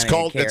have a gun.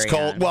 It's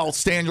called well,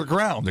 stand your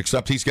ground.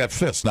 Except he's got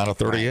fists, not a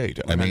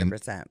 38. Right,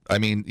 100%. I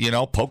mean,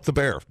 poke the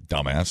bear,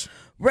 dumbass.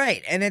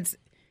 Right, and it's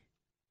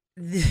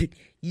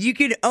you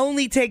can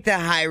only take the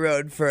high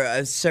road for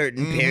a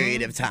certain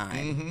period of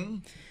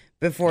time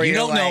before you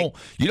don't know.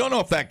 You don't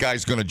know if that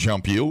guy's going to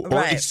jump you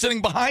or he's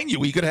sitting behind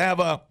you. He could have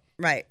a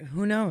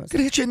Who knows? Could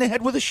hit you in the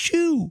head with a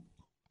shoe.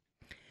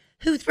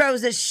 Who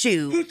throws a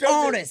shoe?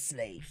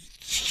 Honestly,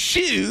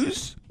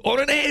 shoes on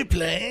an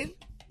airplane.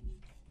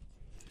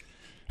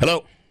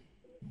 Hello.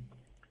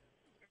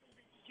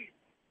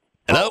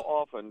 How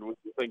often would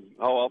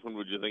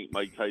you think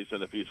Mike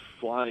Tyson, if he's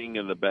flying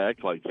in the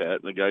back like that,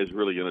 and the guy's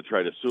really going to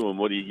try to sue him,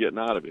 what are you getting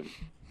out of him?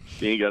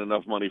 He ain't got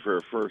enough money for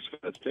a first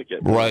class ticket.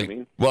 Right. You know what I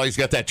mean? Well, he's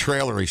got that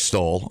trailer he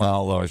stole.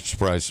 Although I'm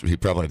surprised he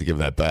probably had to give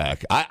that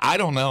back. I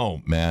don't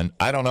know, man.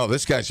 I don't know.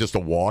 This guy's just a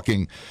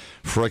walking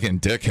friggin'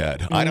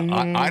 dickhead. I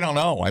don't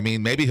know. I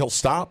mean, maybe he'll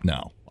stop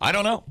now. I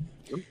don't know.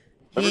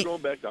 Ever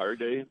going back to our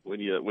day when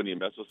you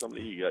mess with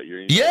somebody, you got your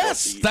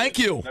yes, thank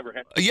you.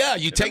 Yeah,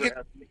 you take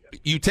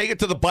it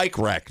to the bike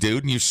rack,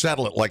 dude, and you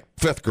settle it like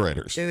fifth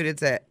graders. Dude,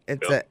 it's a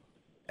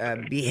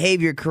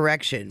behavior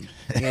correction.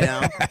 You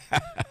know,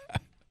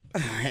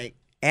 like,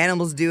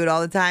 animals do it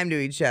all the time to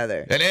each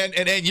other. And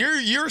then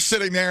you're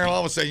sitting there, and all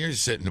of a sudden you're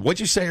sitting.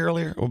 What'd you say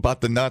earlier about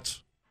the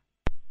nuts?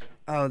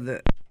 Oh,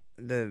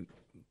 the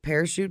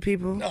parachute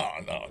people? No,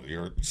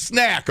 your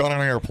snack on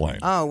an airplane.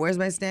 Oh, where's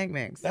my snack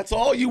mix? That's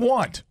all you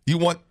want. You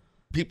want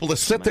people to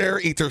sit there,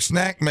 eat their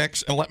snack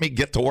mix, and let me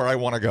get to where I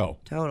want to go.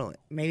 Totally.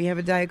 Maybe have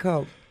a Diet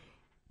Coke.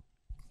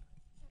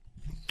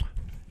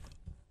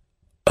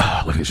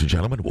 Ladies and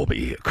gentlemen, we'll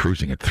be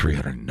cruising at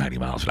 390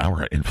 miles an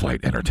hour.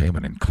 In-flight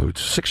entertainment includes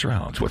 6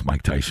 rounds with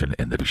Mike Tyson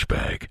in the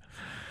douchebag.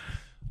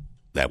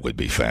 That would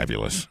be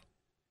fabulous.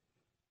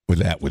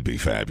 That would be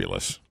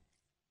fabulous.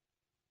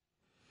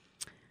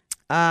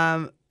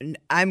 I'm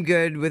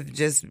good with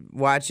just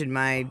watching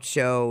my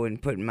show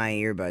and putting my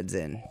earbuds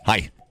in.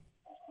 Hi.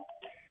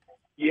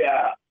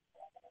 Yeah.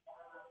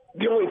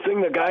 The only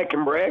thing the guy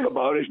can brag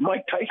about is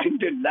Mike Tyson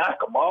didn't knock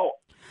him out.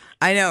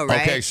 I know,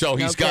 right? Okay, so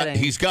he's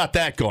got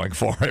that going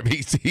for him.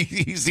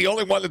 He's the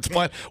only one that's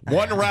won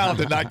one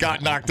round and not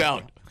got knocked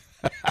out.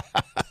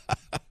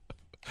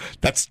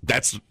 That's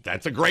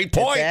a great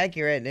point. That's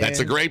accurate, dude.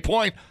 That's a great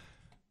point.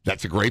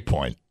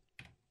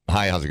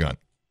 Hi, how's it going?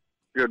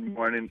 Good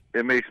morning.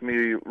 It makes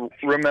me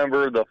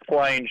remember the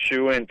flying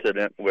shoe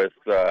incident with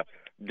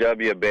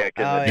W back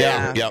in the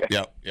day.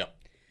 Yep.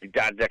 He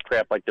dodged that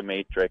crap like the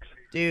Matrix.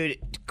 Dude,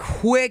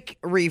 quick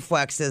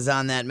reflexes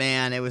on that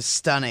man. It was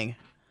stunning.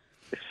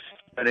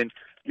 And then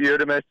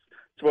Eurydimus,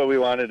 it's what we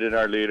wanted in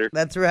our leader.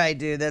 That's right,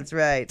 dude. That's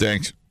right.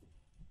 Thanks.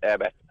 Yeah,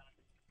 man.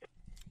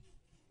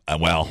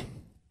 Well,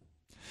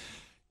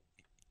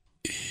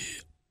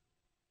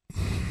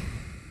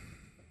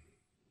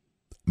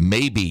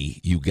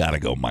 maybe you got to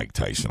go Mike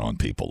Tyson on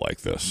people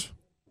like this.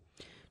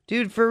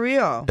 Dude, for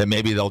real. And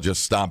maybe they'll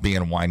just stop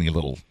being whiny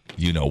little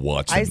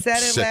you-know-whats. I said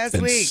it last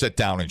week. Sit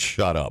down and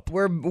shut up.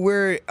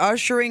 We're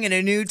ushering in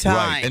a new time.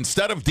 Right.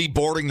 Instead of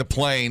deboarding the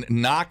plane,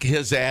 knock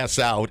his ass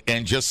out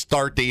and just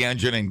start the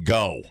engine and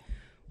go.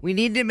 We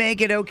need to make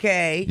it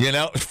okay. You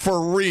know, for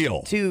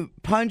real. To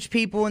punch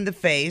people in the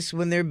face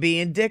when they're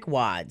being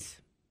dickwads.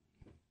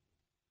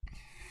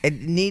 It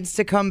needs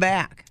to come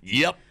back.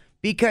 Yep.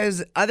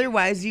 Because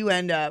otherwise you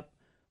end up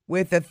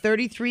with a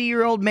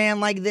 33-year-old man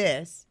like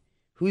this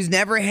who's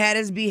never had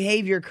his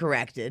behavior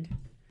corrected.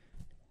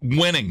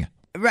 Winning.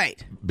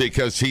 Right.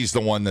 Because he's the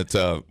one that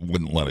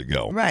wouldn't let it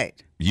go. Right.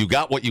 You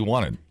got what you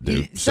wanted,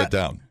 dude. Sit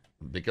down.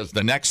 Because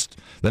the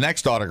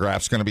next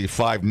autograph's going to be a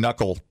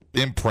 5-knuckle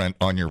imprint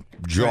on your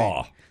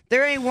jaw. Right.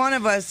 There ain't one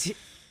of us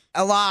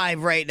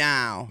alive right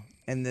now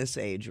in this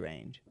age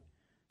range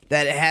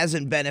that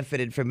hasn't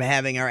benefited from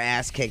having our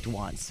ass kicked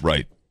once.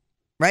 Right.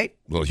 Right?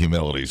 Well,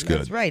 humility's good.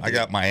 That's right. I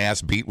got my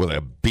ass beat with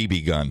a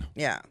BB gun.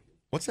 Yeah.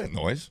 What's that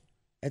noise?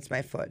 It's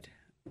my foot.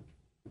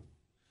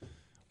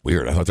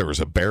 Weird. I thought there was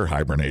a bear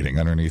hibernating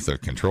underneath the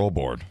control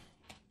board.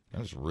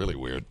 That was really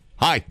weird.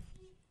 Hi.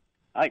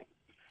 Hi.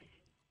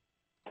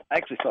 I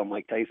actually saw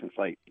Mike Tyson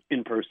fight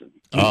in person.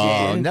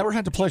 Never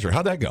had the pleasure.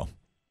 How'd that go?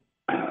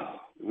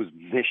 It was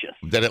vicious.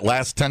 Did it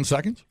last 10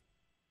 seconds?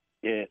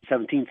 Yeah,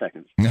 17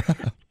 seconds.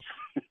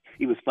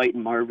 He was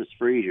fighting Marvis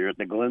Frazier at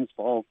the Glens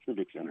Falls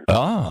Civic Center.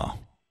 Oh,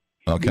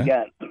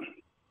 okay.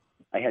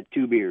 I had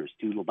 2 beers,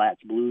 2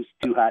 Labatt's Blues,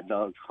 2 hot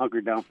dogs,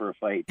 hunkered down for a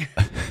fight.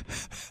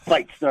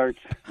 Fight starts,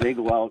 they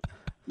go out.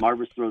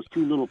 Marvis throws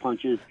 2 little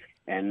punches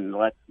and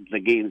let the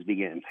games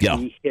begin. Yeah.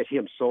 He hit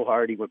him so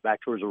hard he went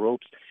back towards the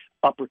ropes,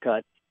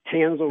 uppercut,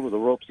 hands over the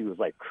ropes. He was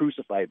like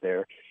crucified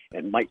there,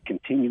 and Mike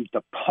continued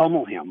to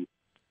pummel him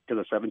to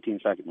the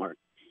 17-second mark.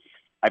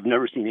 I've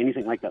never seen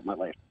anything like that in my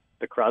life.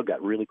 The crowd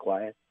got really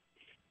quiet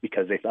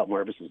because they thought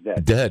Marvis was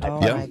dead.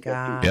 My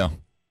God. Yeah.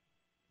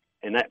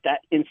 And at that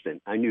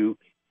instant,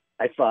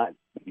 I thought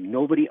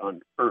nobody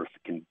on earth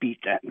can beat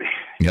that man.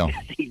 Yeah.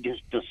 He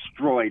just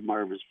destroyed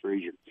Marvis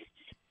Frazier.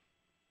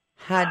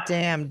 Hot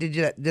damn.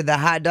 Did the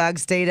hot dog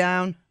stay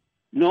down?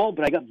 No,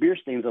 but I got beer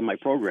stains on my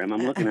program.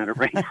 I'm looking at it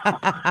right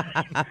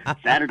now.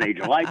 Saturday,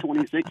 July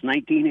 26,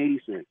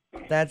 1986.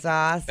 That's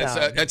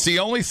awesome. It's the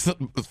only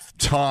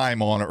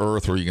time on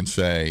earth where you can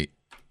say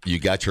you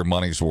got your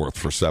money's worth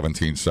for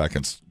 17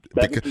 seconds.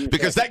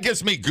 Because that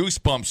gives me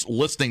goosebumps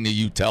listening to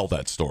you tell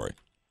that story.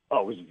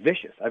 Oh, it was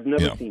vicious. I've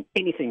never seen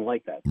anything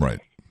like that. Right.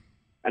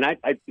 And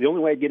the only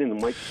way I'd get in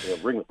the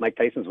ring with Mike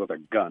Tyson's with a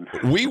gun.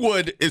 We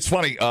would. It's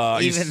funny.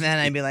 Even then,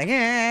 I'd be like,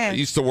 I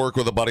used to work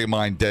with a buddy of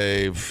mine,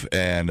 Dave,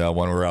 and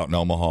when we were out in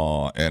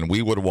Omaha, and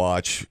we would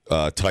watch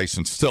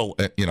Tyson still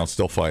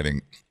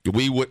fighting.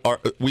 We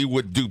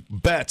would do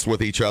bets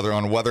with each other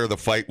on whether the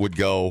fight would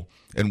go,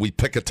 and we'd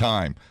pick a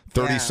time,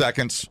 30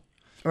 seconds,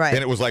 right?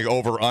 And it was like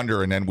over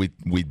under, and then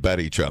we'd bet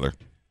each other.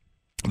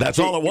 That's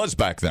all it was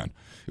back then.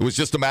 It was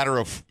just a matter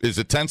of, is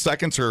it 10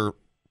 seconds or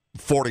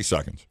 40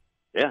 seconds?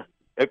 Yeah.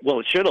 Well,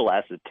 it should have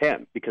lasted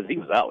 10 because he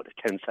was out at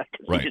 10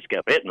 seconds. Right. He just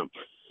kept hitting him.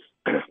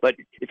 But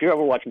if you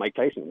ever watch Mike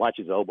Tyson, watch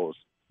his elbows.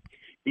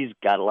 He's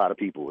got a lot of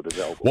people with his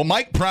elbows. Well,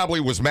 Mike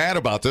probably was mad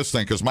about this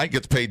thing because Mike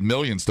gets paid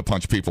millions to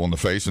punch people in the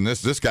face, and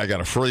this guy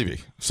got a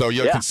freebie. So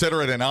you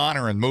consider it an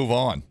honor and move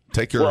on.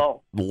 Take your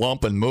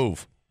lump and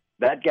move.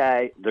 That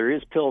guy, there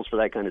is pills for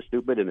that kind of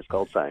stupid, and it's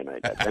called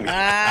cyanide.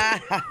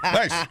 Nice. All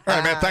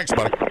right, man. Thanks,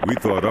 buddy. We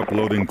thought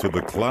uploading to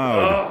the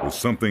cloud was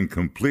something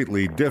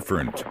completely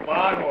different. Come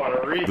on,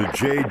 want to The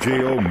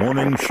JJO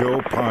Morning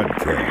Show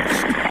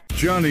Podcast.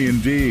 Johnny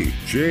and D,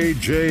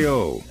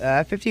 JJO.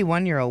 A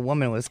 51-year-old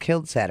woman was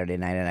killed Saturday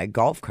night in a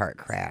golf cart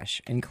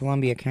crash in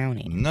Columbia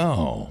County.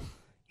 No.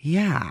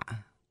 Yeah.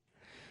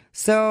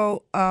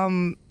 So,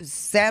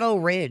 Saddle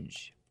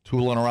Ridge.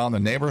 Tooling around the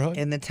neighborhood?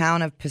 In the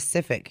town of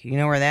Pacific. You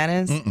know where that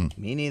is? Mm-mm.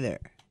 Me neither.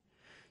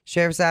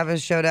 Sheriff's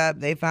office showed up.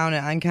 They found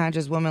an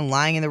unconscious woman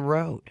lying in the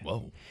road.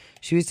 Whoa.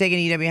 She was taken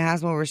to UW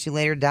Hospital where she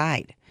later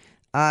died.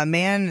 A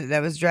man that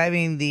was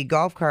driving the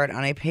golf cart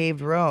on a paved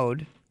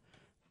road,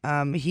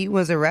 he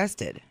was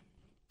arrested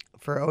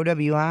for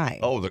OWI.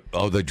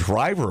 Oh, the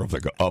driver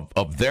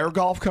of their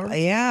golf cart?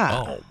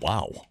 Yeah. Oh,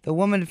 wow. The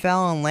woman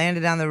fell and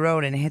landed on the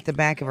road and hit the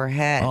back of her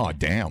head. Oh,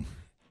 damn.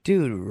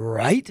 Dude,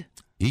 right?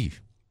 Eve.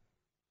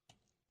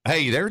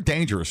 Hey, they're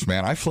dangerous,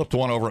 man. I flipped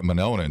one over at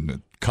Monona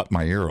and cut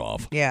my ear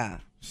off. Yeah.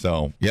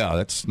 So, yeah,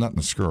 that's nothing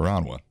to screw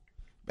around with.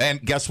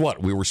 And guess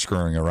what? We were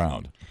screwing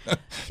around.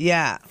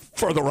 Yeah.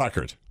 For the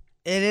record.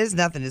 It is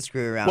nothing to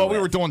screw around Well, with.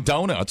 we were doing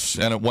donuts,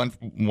 and it went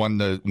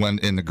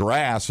in the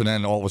grass, and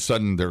then all of a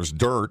sudden there's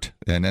dirt,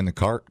 and then the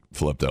cart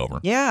flipped over.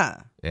 Yeah.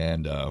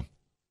 And I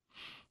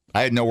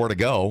had nowhere to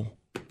go.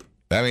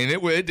 I mean,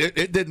 it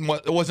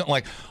wasn't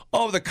like,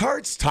 oh, the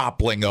cart's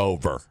toppling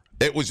over.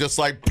 It was just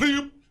like,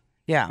 bloop.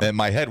 Yeah. And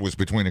my head was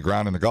between the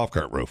ground and the golf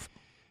cart roof.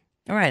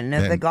 All right, and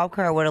if the golf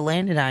cart would have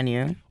landed on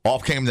you.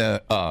 Off came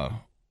the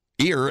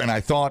ear, and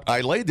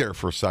I laid there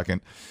for a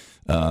second.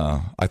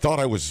 I thought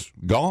I was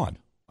gone.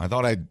 I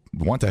thought I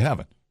went to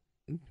heaven.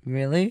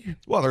 Really?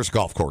 Well, there's a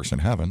golf course in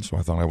heaven, so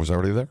I thought I was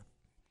already there.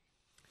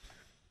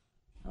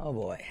 Oh,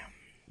 boy.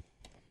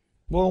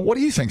 Well, what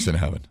do you think's in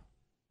heaven?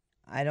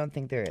 I don't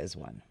think there is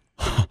one.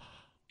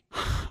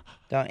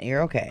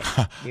 You're okay.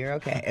 You're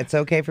okay. It's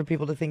okay for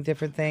people to think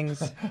different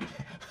things.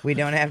 We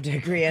don't have to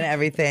agree on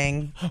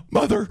everything.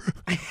 Mother.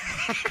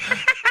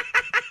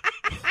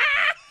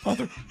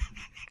 Mother.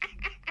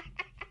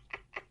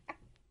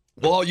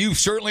 Well, you've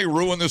certainly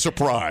ruined the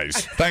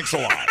surprise. Thanks a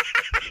lot.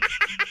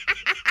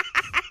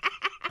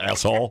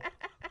 Asshole.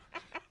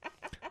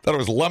 Thought it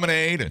was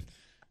lemonade and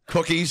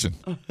cookies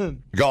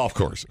and golf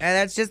course. And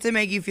that's just to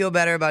make you feel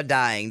better about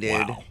dying,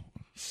 dude. Wow.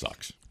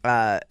 Sucks.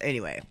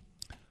 Anyway.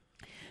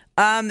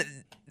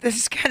 This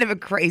is kind of a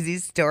crazy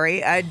story.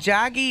 A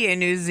jockey in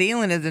New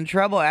Zealand is in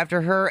trouble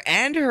after her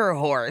and her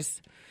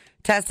horse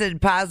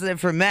tested positive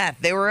for meth.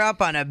 They were up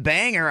on a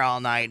banger all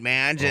night,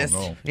 man.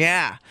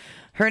 Yeah.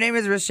 Her name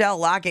is Rochelle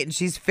Lockett, and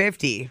she's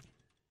 50.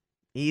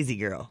 Easy,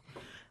 girl.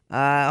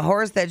 A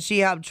horse that she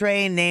helped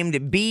train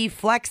named B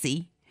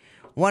Flexi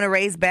won a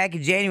race back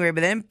in January,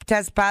 but then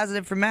tested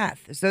positive for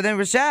meth. So then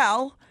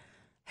Rochelle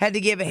had to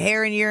give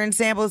hair and urine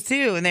samples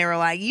too, and they were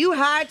like, "You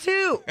high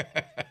too?"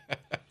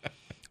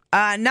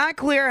 Not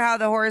clear how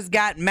the horse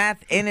got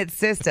meth in its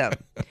system,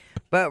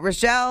 but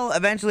Rochelle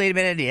eventually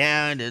admitted,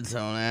 "Yeah, I did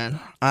some of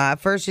that."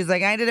 First, she's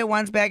like, "I did it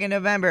once back in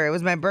November. It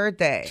was my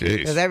birthday."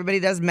 Because everybody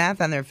does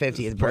meth on their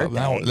 50th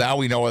birthday. Now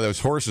we know why those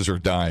horses are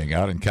dying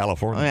out in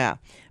California. Oh, yeah.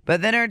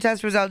 But then her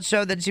test results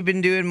showed that she'd been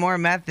doing more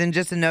meth than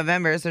just in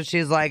November, so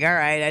she's like, "All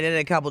right, I did it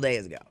a couple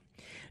days ago."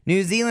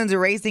 New Zealand's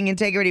Racing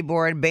Integrity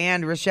Board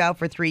banned Rochelle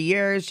for 3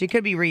 years. She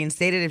could be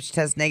reinstated if she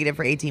tests negative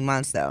for 18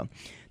 months, though.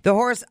 The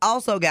horse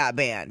also got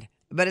banned,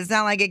 but it's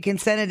not like it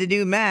consented to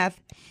do meth.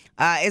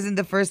 Isn't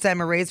the first time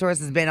a racehorse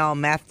has been all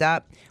methed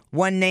up.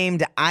 One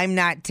named I'm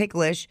Not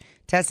Ticklish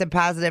tested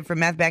positive for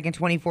meth back in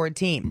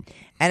 2014.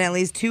 And at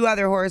least 2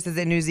 other horses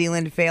in New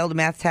Zealand failed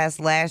meth tests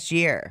last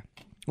year.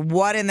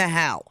 What in the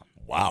hell?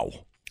 Wow.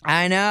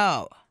 I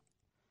know.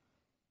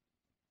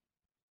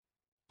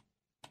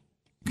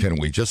 Can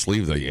we just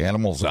leave the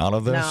animals out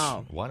of this?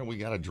 No. Why do we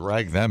got to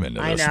drag them into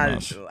this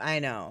mess? I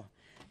know.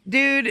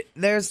 Dude,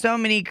 there's so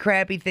many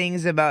crappy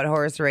things about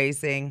horse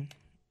racing.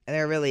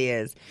 There really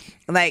is.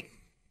 Like,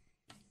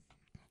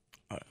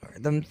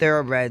 them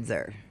thoroughbreds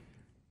are.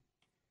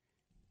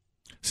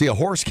 See, a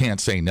horse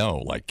can't say no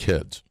like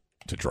kids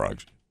to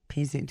drugs.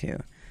 PC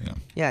too.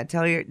 Yeah.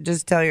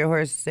 Just tell your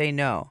horse to say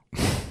no.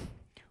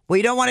 Well,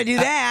 you don't want to do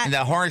that.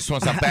 The horse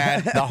was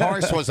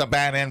a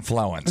bad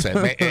influence.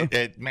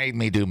 It made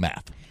me do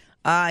meth.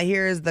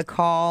 Here's the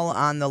call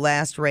on the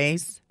last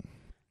race.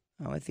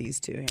 Oh, with these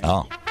two here.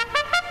 Oh.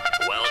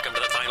 Welcome to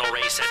the final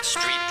race at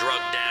Street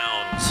Drug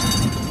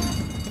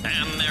Downs.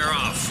 And they're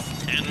off.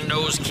 And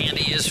Nose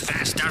Candy is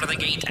fast out of the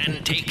gate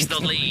and takes the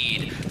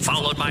lead.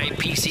 Followed by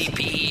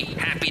PCP,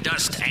 Happy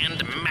Dust,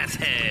 and Meth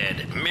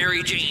Head.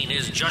 Mary Jane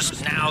is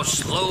just now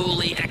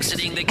slowly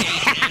exiting the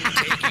gate and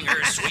taking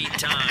her sweet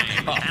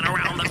time. And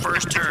around the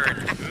first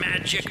turn,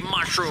 Magic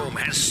Mushroom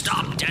has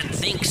stopped and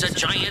thinks a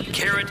giant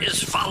carrot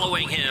is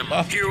following him.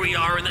 Here we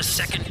are in the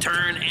second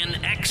turn, and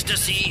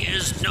Ecstasy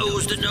is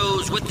nose to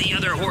nose with the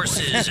other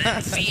horses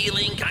and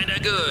feeling kinda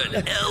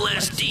good.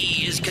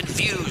 LSD is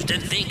confused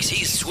and thinks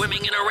he's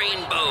swimming in a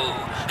rainbow.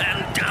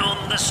 And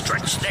down the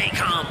stretch they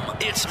come.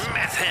 It's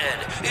Meth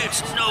Head,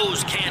 it's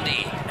Nose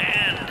Candy,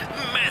 and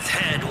Meth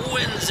Head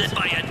wins it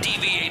by a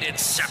deviated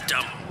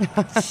septum.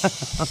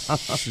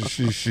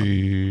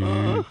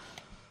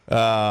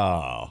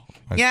 Oh.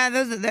 Yeah,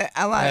 those are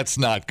a lot. That's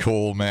not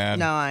cool, man.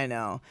 No, I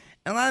know.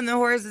 A lot of the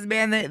horses,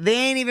 man, they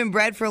ain't even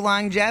bred for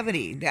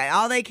longevity.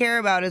 All they care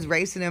about is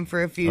racing them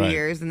for a few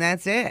years, and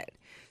that's it.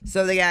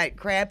 So they got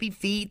crappy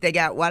feet. They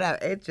got whatever.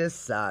 It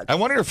just sucks. I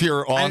wonder if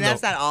you're on.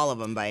 That's not all of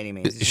them by any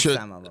means. It's just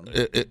some of them.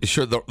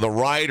 Should the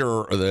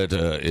rider that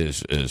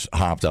is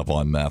hopped up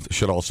on meth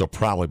should also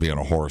probably be on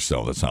a horse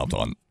though that's up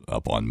on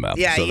meth.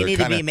 Yeah, so you need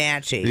to be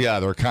matchy.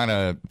 Yeah, they're kind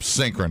of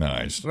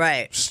synchronized.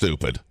 Right.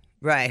 Stupid.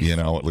 Right.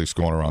 At least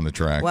going around the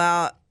track.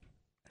 Well,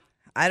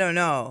 I don't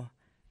know.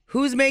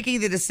 Who's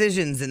making the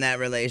decisions in that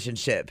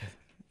relationship?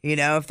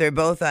 If they're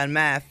both on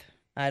meth,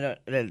 what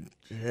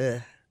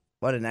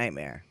a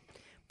nightmare.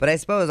 But I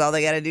suppose all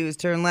they got to do is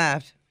turn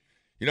left.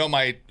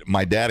 My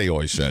daddy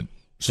always said,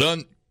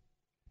 son,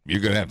 you're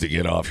going to have to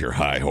get off your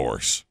high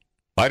horse.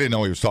 I didn't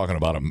know he was talking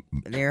about And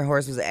your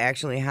horse was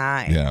actually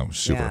high. Yeah, it was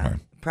super high.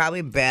 Probably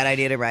a bad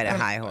idea to ride a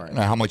high horse.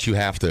 How much you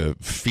have to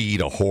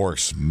feed a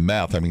horse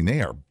meth. I mean,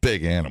 they are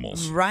big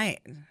animals. Right.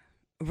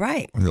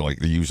 They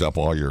use up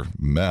all your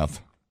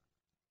meth.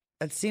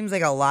 It seems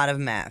like a lot of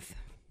meth.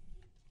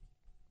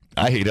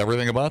 I hate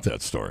everything about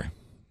that story.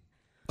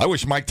 I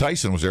wish Mike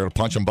Tyson was there to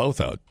punch them both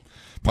out.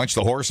 Punch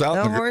the horse out.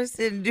 The horse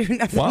didn't do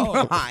nothing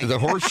wrong. The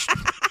horse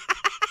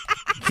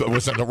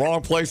was in the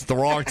wrong place at the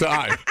wrong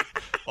time.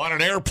 On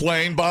an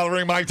airplane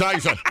bothering Mike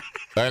Tyson.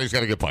 And he's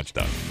going to get punched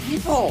out.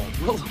 People,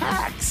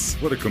 relax.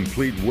 What a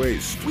complete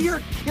waste We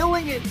are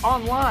killing it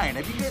online.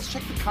 Have you guys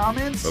checked the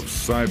comments? of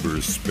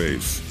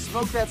cyberspace.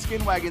 Smoke That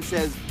Skin Wagon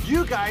says,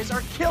 you guys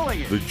are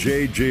killing it. The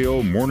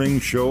JJO Morning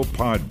Show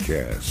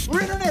podcast.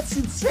 We're internet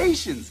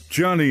sensations.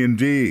 Johnny and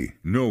D,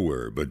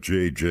 nowhere but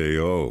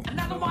JJO.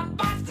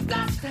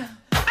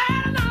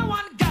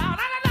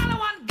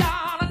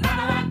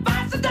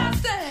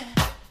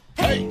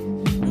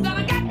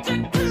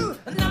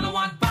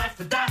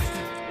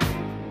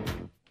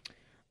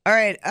 All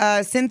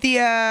right,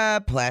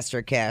 Cynthia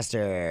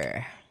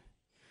Plastercaster,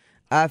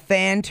 a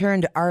fan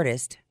turned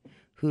artist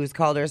who's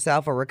called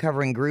herself a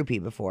recovering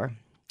groupie before.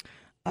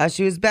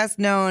 She was best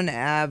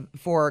known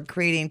for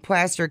creating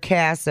plaster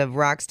casts of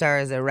rock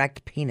stars'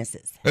 erect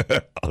penises.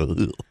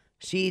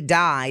 She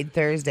died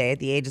Thursday at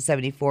the age of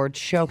 74,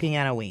 choking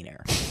on a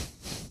wiener.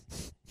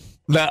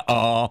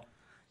 Nuh-uh.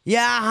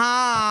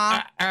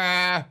 Yeah,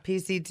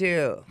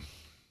 PC2.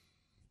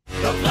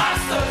 The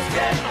plaster's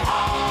getting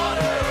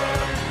harder,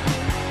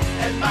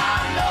 and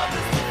my love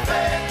is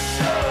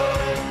perfection.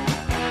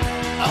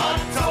 A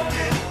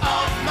token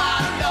of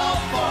my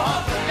love for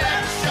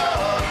connection.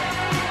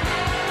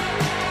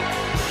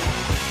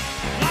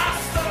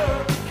 Plaster,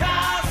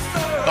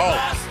 caster,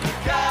 plaster,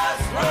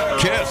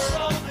 caster. Kiss.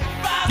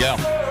 Yeah.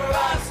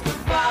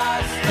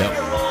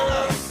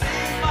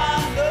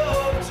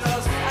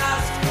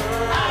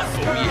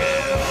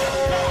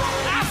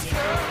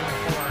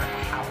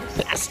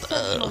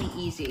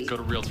 Easy. Go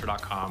to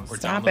Realtor.com or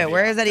Stop download it.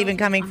 Where is that even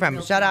coming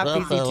from? Shut up,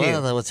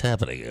 PC2. What's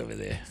happening over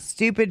there?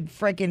 Stupid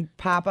freaking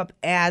pop-up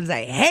ads.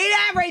 I hate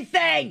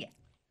everything.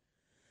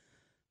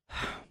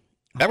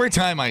 Every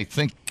time I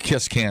think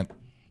Kiss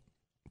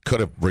could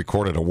have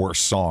recorded a worse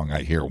song,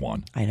 I hear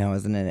one. I know,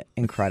 isn't it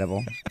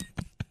incredible?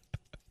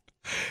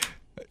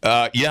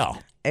 Yeah.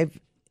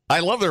 I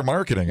love their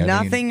marketing.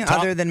 Nothing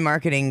other than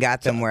marketing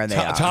got them where they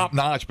are. Top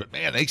notch, but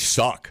man, they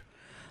suck.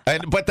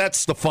 But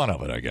that's the fun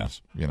of it, I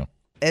guess.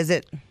 Is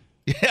it?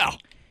 Yeah.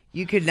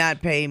 You could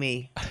not pay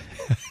me.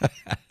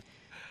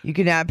 You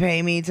could not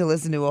pay me to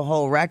listen to a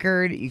whole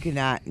record. You could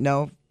not.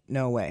 No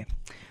way.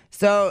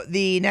 So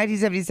the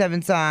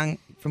 1977 song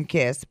from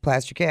Kiss,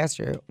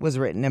 Plastercaster, was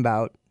written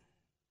about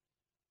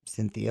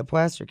Cynthia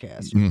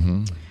Plastercaster.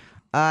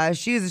 Mm-hmm.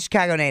 She was a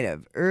Chicago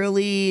native.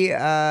 Early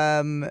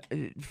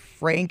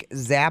Frank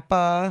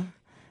Zappa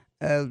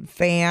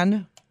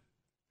fan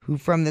who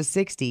from the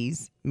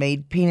 60s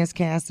made penis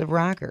casts of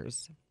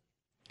rockers,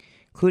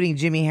 including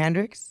Jimi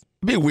Hendrix.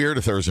 It'd be weird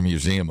if there was a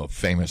museum of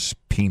famous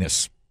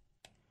penis.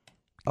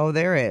 Oh,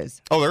 there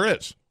is. Oh, there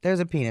is.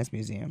 There's a penis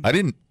museum. I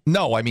didn't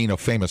know. I mean,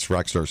 of famous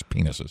rock stars'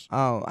 penises.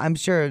 Oh, I'm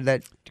sure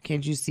that.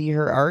 Can't you see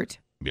her art?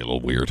 Be a little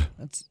weird.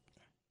 That's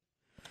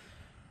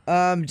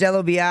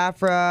Jello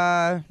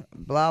Biafra,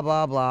 blah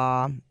blah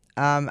blah.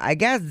 I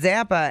guess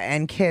Zappa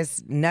and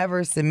Kiss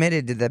never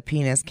submitted to the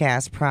penis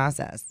cast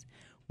process,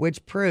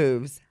 which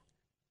proves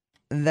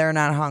they're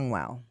not hung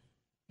well.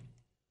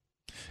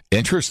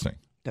 Interesting.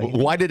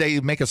 Why did they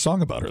make a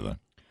song about her then?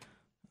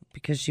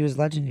 Because she was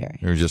legendary.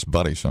 They were just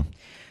buddies, huh?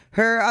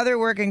 Her other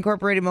work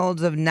incorporated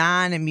molds of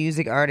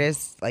non-music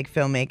artists like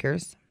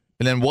filmmakers.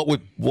 And then what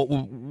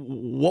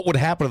would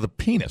happen to the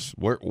penis?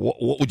 What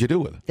would you do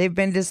with it? They've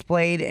been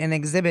displayed in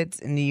exhibits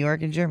in New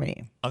York and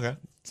Germany. Okay.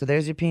 So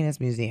there's your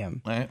penis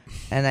museum. All right.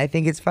 And I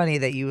think it's funny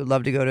that you would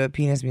love to go to a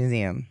penis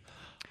museum.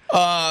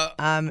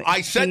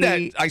 I said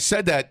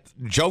that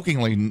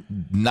jokingly,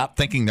 not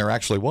thinking there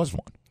actually was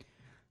one.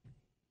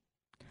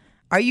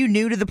 Are you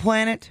new to the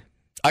planet?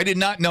 I did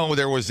not know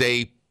there was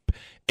a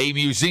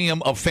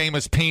museum of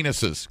famous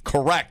penises.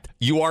 Correct.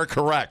 You are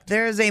correct.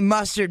 There is a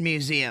mustard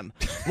museum.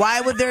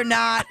 Why would there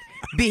not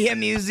be a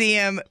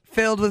museum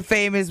filled with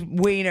famous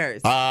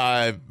wieners.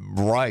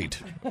 Right.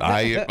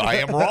 I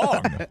am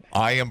wrong.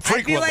 I am I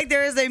frequently. feel like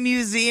there is a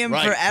museum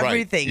for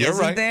everything, You're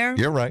isn't right. there?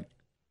 You're right.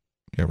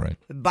 You're right.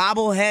 The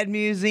Bobblehead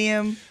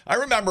Museum. I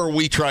remember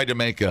we tried to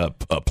make a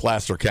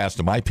plaster cast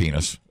of my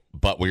penis,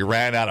 but we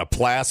ran out of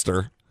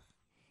plaster.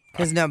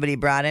 Because nobody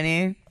brought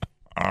any.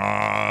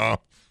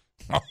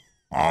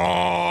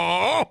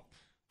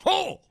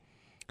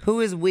 Who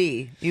is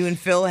we? You and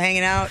Phil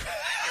hanging out?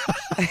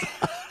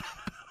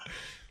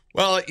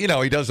 Well,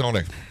 he does own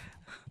a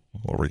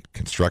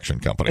construction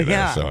company there,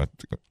 Yeah. so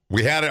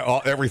we had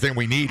everything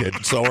we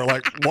needed. So we're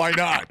like, why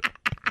not?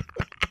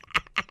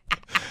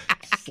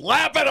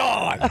 Slap it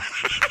on.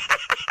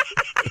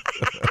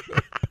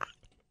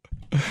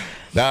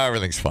 Now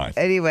everything's fine.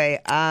 Anyway,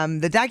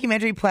 the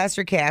documentary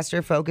Plaster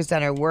Caster focused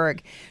on her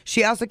work.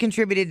 She also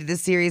contributed to the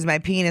series My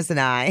Penis and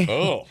I.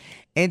 Oh.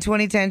 In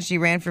 2010, she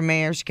ran for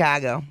mayor of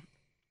Chicago.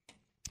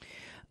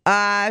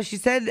 She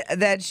said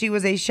that she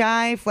was a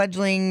shy,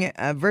 fledgling,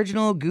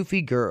 virginal,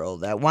 goofy girl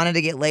that wanted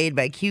to get laid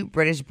by cute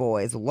British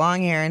boys with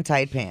long hair and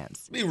tight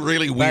pants. It'd be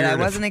really weird. But I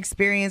wasn't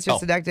experienced or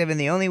seductive, and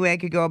the only way I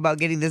could go about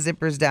getting the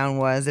zippers down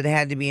was it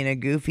had to be in a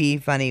goofy,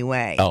 funny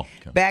way. Oh,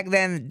 okay. Back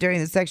then, during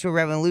the sexual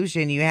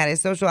revolution, you had a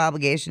social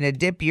obligation to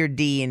dip your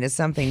D into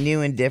something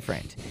new and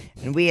different.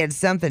 And we had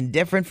something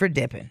different for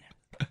dipping.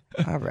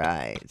 All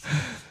right.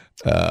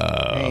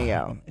 There you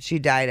go. She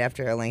died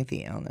after a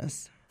lengthy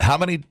illness. How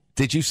many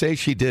did you say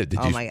she did?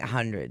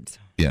 Hundreds.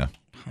 Yeah.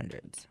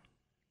 Hundreds.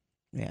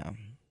 Yeah.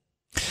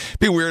 It'd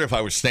be weird if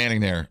I was standing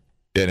there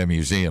in a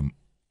museum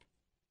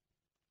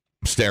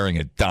staring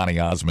at Donny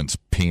Osmond's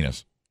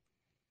penis.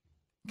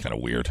 Kind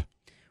of weird.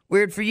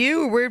 Weird for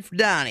you or weird for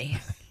Donnie?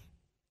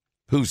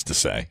 Who's to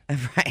say?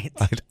 Right.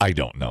 I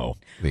don't know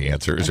the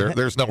answer. Is there?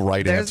 There's no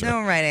right There's answer.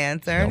 no right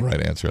answer. No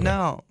right answer.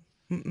 No.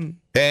 Mm-mm.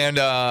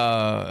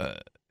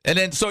 And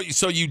then so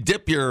you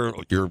dip your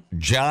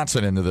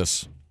Johnson into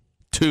this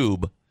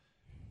tube,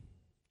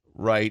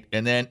 right?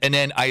 And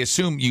then I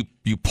assume you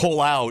pull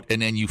out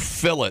and then you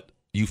fill it.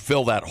 You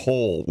fill that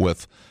hole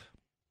with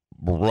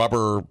a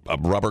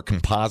rubber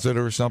composite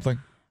or something.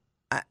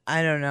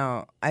 I don't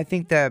know. I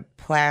think the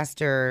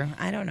plaster.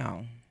 I don't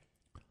know.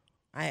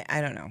 I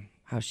don't know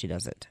how she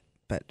does it,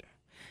 but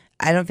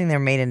I don't think they're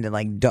made into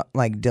like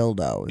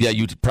dildos. Yeah,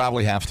 you'd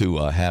probably have to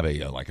have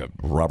a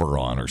rubber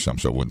on or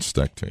something so it wouldn't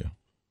stick to you.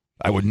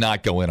 I would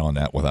not go in on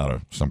that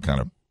without some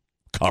kind of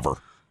cover.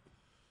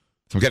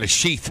 Some kind of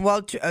sheath.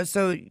 Well,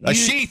 A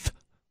sheath.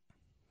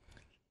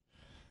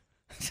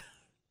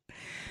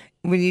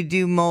 When you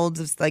do molds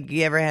of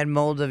you ever had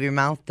molds of your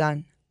mouth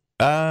done?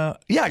 Yeah,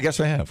 I guess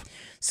I have.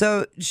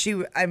 So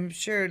I'm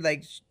sure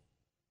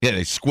Yeah,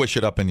 they squish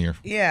it up in your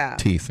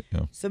teeth. You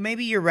know. So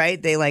maybe you're right.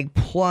 They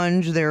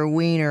plunge their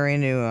wiener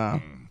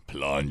into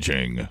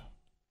plunging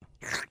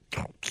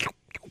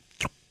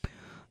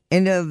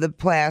into the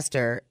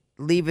plaster.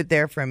 Leave it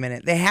there for a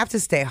minute. They have to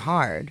stay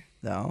hard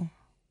though.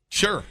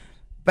 Sure.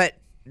 But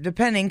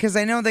depending, because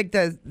I know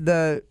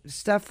the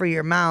stuff for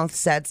your mouth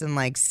sets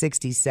in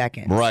 60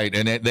 seconds. Right,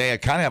 and they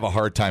kind of have a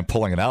hard time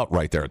pulling it out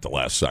right there at the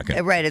last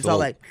second. Right, it's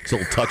all it's a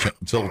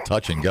little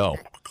touch and go.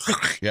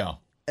 Yeah.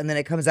 And then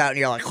it comes out and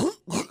you're like.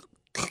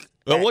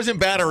 It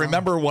wasn't bad. I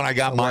remember when I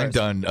got mine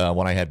done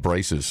when I had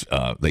braces.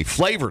 They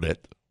flavored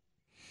it,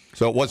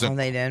 so it wasn't. Oh,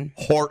 they did.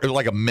 It was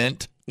like a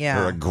mint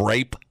Yeah. or a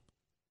grape.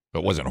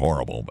 It wasn't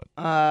horrible, but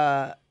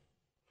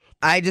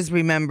I just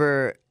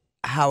remember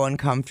how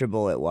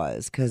uncomfortable it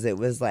was because it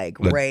was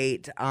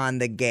right on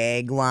the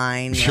gag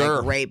line,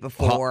 sure, right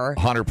before,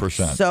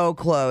 100%, so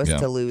close Yeah.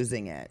 to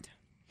losing it.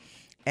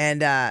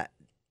 And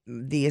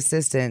the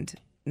assistant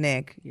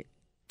Nick,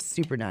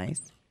 super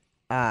nice,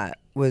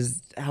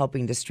 was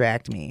helping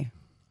distract me.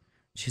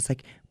 She's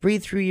like,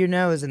 breathe through your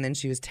nose, and then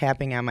she was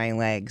tapping on my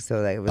leg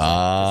so that it was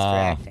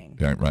distracting.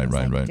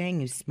 Right.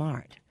 Dang, you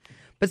smart.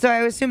 But so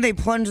I assume they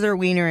plunge their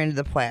wiener into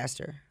the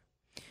plaster.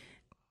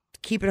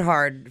 Keep it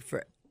hard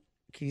for.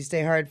 Can you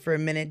stay hard for a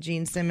minute,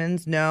 Gene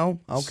Simmons? No?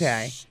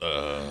 Okay.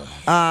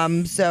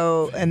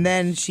 So, and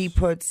then she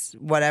puts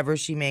whatever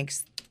she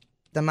makes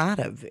them out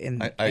of in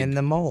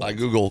the mold. I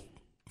Google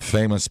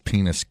famous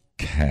penis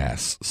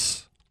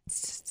casts.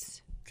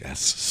 I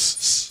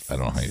don't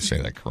know how you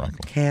say that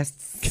correctly.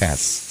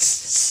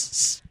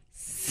 Casts.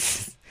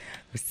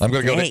 I'm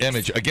going to go to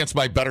image. Against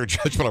my better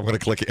judgment, I'm going to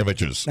click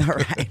images. All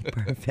right,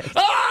 perfect.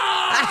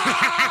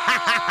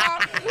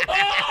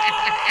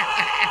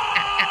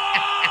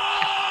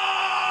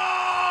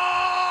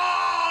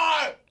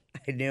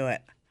 I knew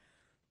it.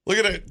 Look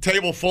at a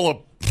table full of.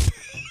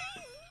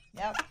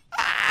 Yep.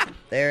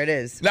 There it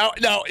is. Now,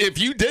 if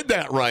you did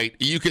that right,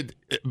 you could.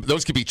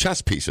 Those could be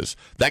chess pieces.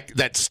 That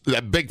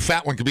big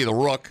fat one could be the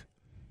rook.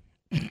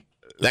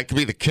 That could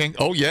be the king.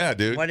 Oh yeah,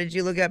 dude. What did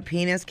you look up?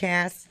 Penis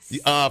casts?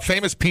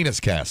 Famous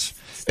penis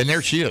casts. And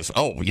there she is.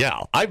 Oh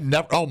yeah. I've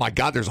never. Oh my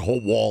God. There's a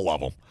whole wall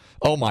of them.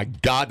 Oh my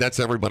God. That's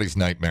everybody's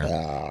nightmare.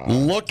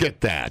 Look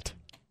at that.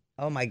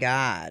 Oh my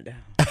God.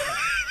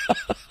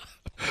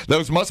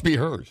 Those must be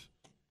hers.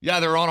 Yeah,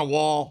 they're on a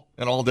wall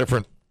in all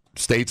different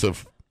states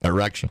of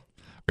erection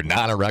or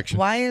non-erection.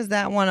 Why is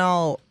that one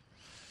all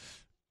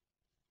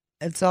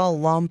It's all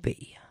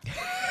lumpy.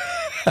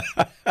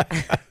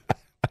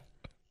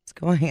 What's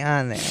going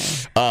on there?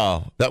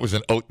 Oh, that was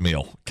an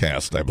oatmeal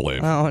cast, I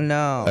believe. Oh,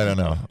 no. I don't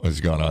know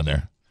what's going on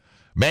there.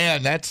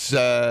 Man, that's,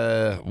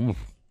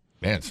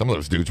 man, some of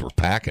those dudes were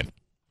packing.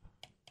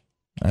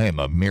 I am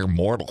a mere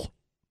mortal.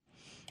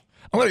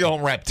 I'm going to go home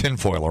and wrap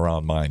tinfoil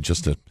around mine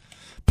just to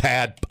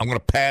pad. I'm going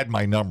to pad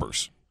my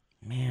numbers.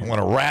 Man. I'm going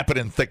to wrap it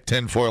in thick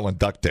tinfoil and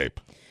duct tape.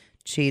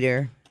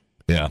 Cheater.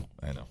 Yeah,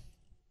 I know.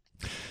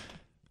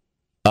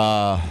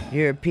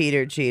 You're a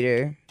Peter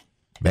cheater.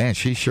 Man,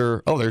 she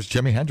sure. Oh, there's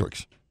Jimi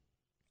Hendrix.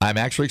 I'm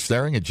actually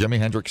staring at Jimi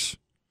Hendrix's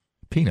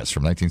penis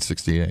from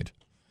 1968.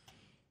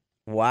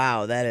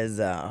 Wow, that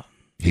is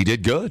He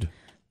did good.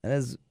 That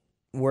is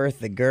worth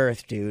the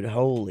girth, dude.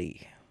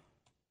 Holy.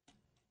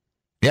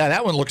 Yeah,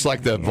 that one looks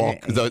like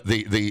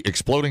the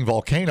exploding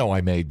volcano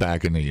I made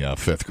back in the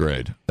fifth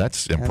grade.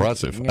 That's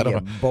impressive. I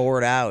don't get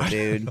bored out,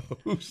 dude.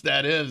 Whose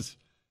that is?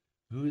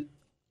 Who?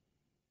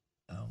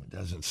 Oh, it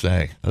doesn't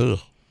say. Ugh.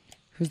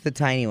 Who's the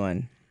tiny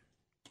one?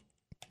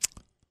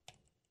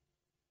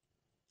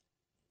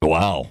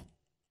 Wow.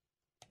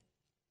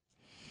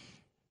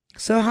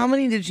 So how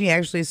many did she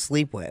actually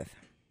sleep with?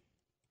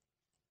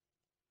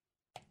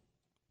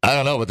 I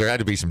don't know, but there had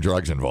to be some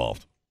drugs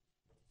involved.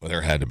 Well,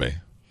 there had to be.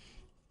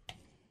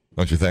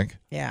 Don't you think?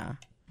 Yeah.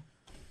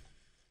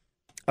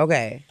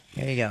 Okay,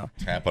 here you go.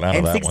 Tapping out of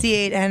In that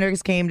 68,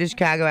 Hendrix came to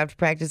Chicago after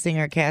practicing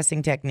her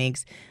casting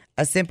techniques,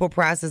 a simple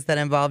process that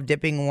involved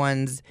dipping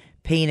one's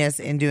penis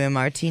into a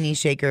martini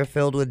shaker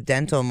filled with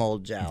dental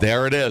mold gel.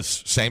 There it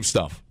is. Same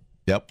stuff.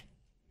 Yep.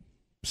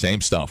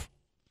 Same stuff.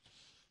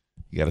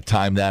 You got to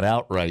time that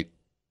out right.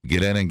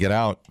 Get in and get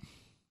out.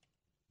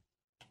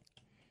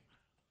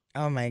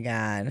 Oh, my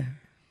God.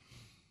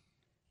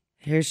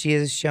 Here she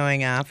is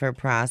showing off her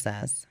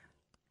process.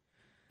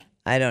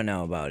 I don't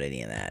know about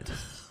any of that.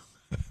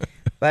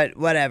 But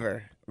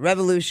whatever.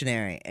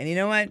 Revolutionary. And you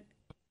know what?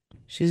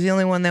 She's the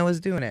only one that was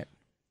doing it.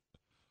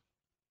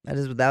 That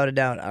is without a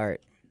doubt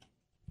art.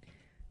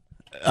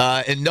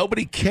 And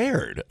nobody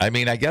cared. I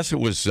mean, I guess it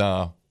was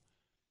the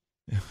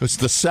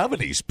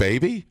 70s,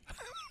 baby.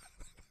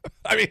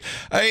 I mean,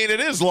 it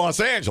is Los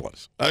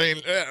Angeles. I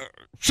mean,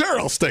 sure,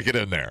 I'll stick it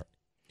in there.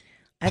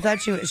 I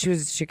thought she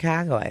was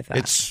Chicago, I thought.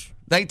 It's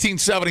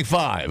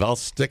 1975. I'll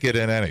stick it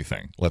in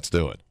anything. Let's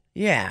do it.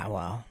 Yeah,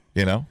 well.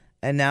 You know?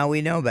 And now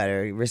we know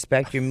better.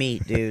 Respect your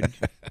meat, dude.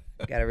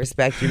 Gotta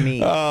respect your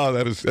meat. Oh,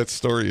 that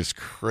story is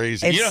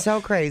crazy. It's so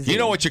crazy. You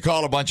know what you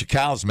call a bunch of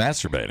cows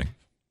masturbating?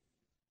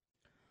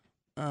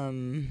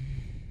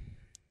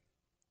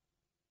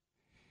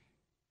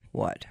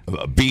 What?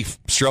 Beef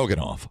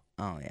stroganoff.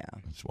 Oh, yeah.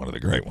 It's one of the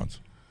great ones.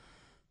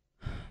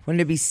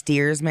 Wouldn't it be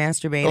steers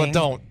masturbating? Well,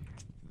 don't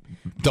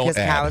because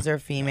add. cows are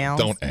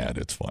females. Don't add.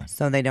 It's fine.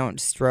 So they don't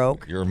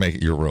stroke. You're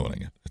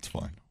ruining it. It's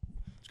fine.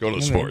 Let's go to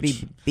the sports.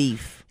 Be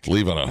beef.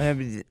 Leave it up.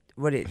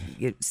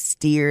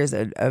 Steers,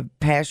 a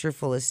pasture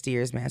full of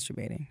steers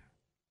masturbating.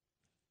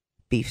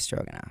 Beef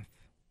stroganoff.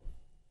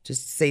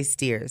 Just say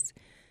steers.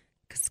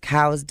 Because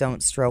cows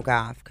don't stroke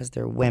off because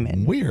they're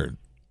women. Weird.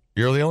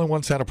 You're the only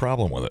ones that had a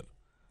problem with it.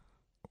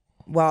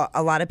 Well,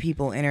 a lot of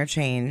people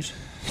interchange.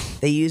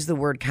 They use the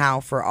word cow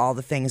for all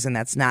the things, and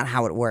that's not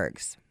how it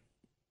works.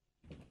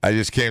 I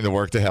just came to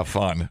work to have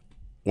fun.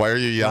 Why are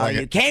you yelling?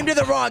 You came to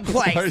the wrong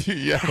place. Why are you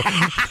yelling?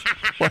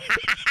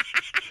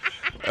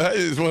 I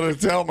just want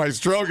to tell my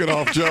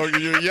stroganoff joke,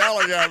 and you're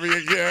yelling at me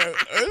again.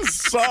 This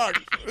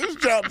sucks. This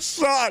job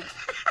sucks.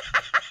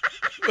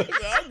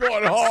 I'm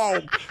going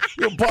home.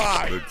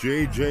 Goodbye. The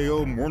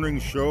JJO Morning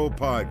Show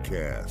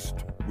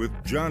podcast with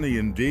Johnny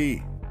and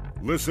D.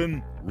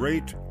 Listen,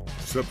 rate,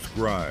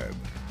 subscribe.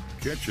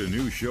 Catch a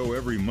new show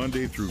every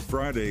Monday through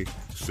Friday,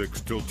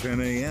 6 till 10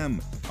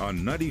 a.m. on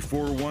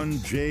 94.1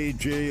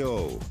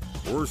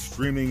 JJO or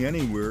streaming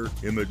anywhere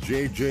in the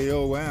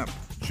JJO app.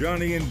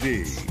 Johnny and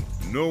D,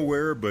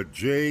 nowhere but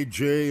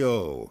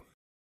JJO.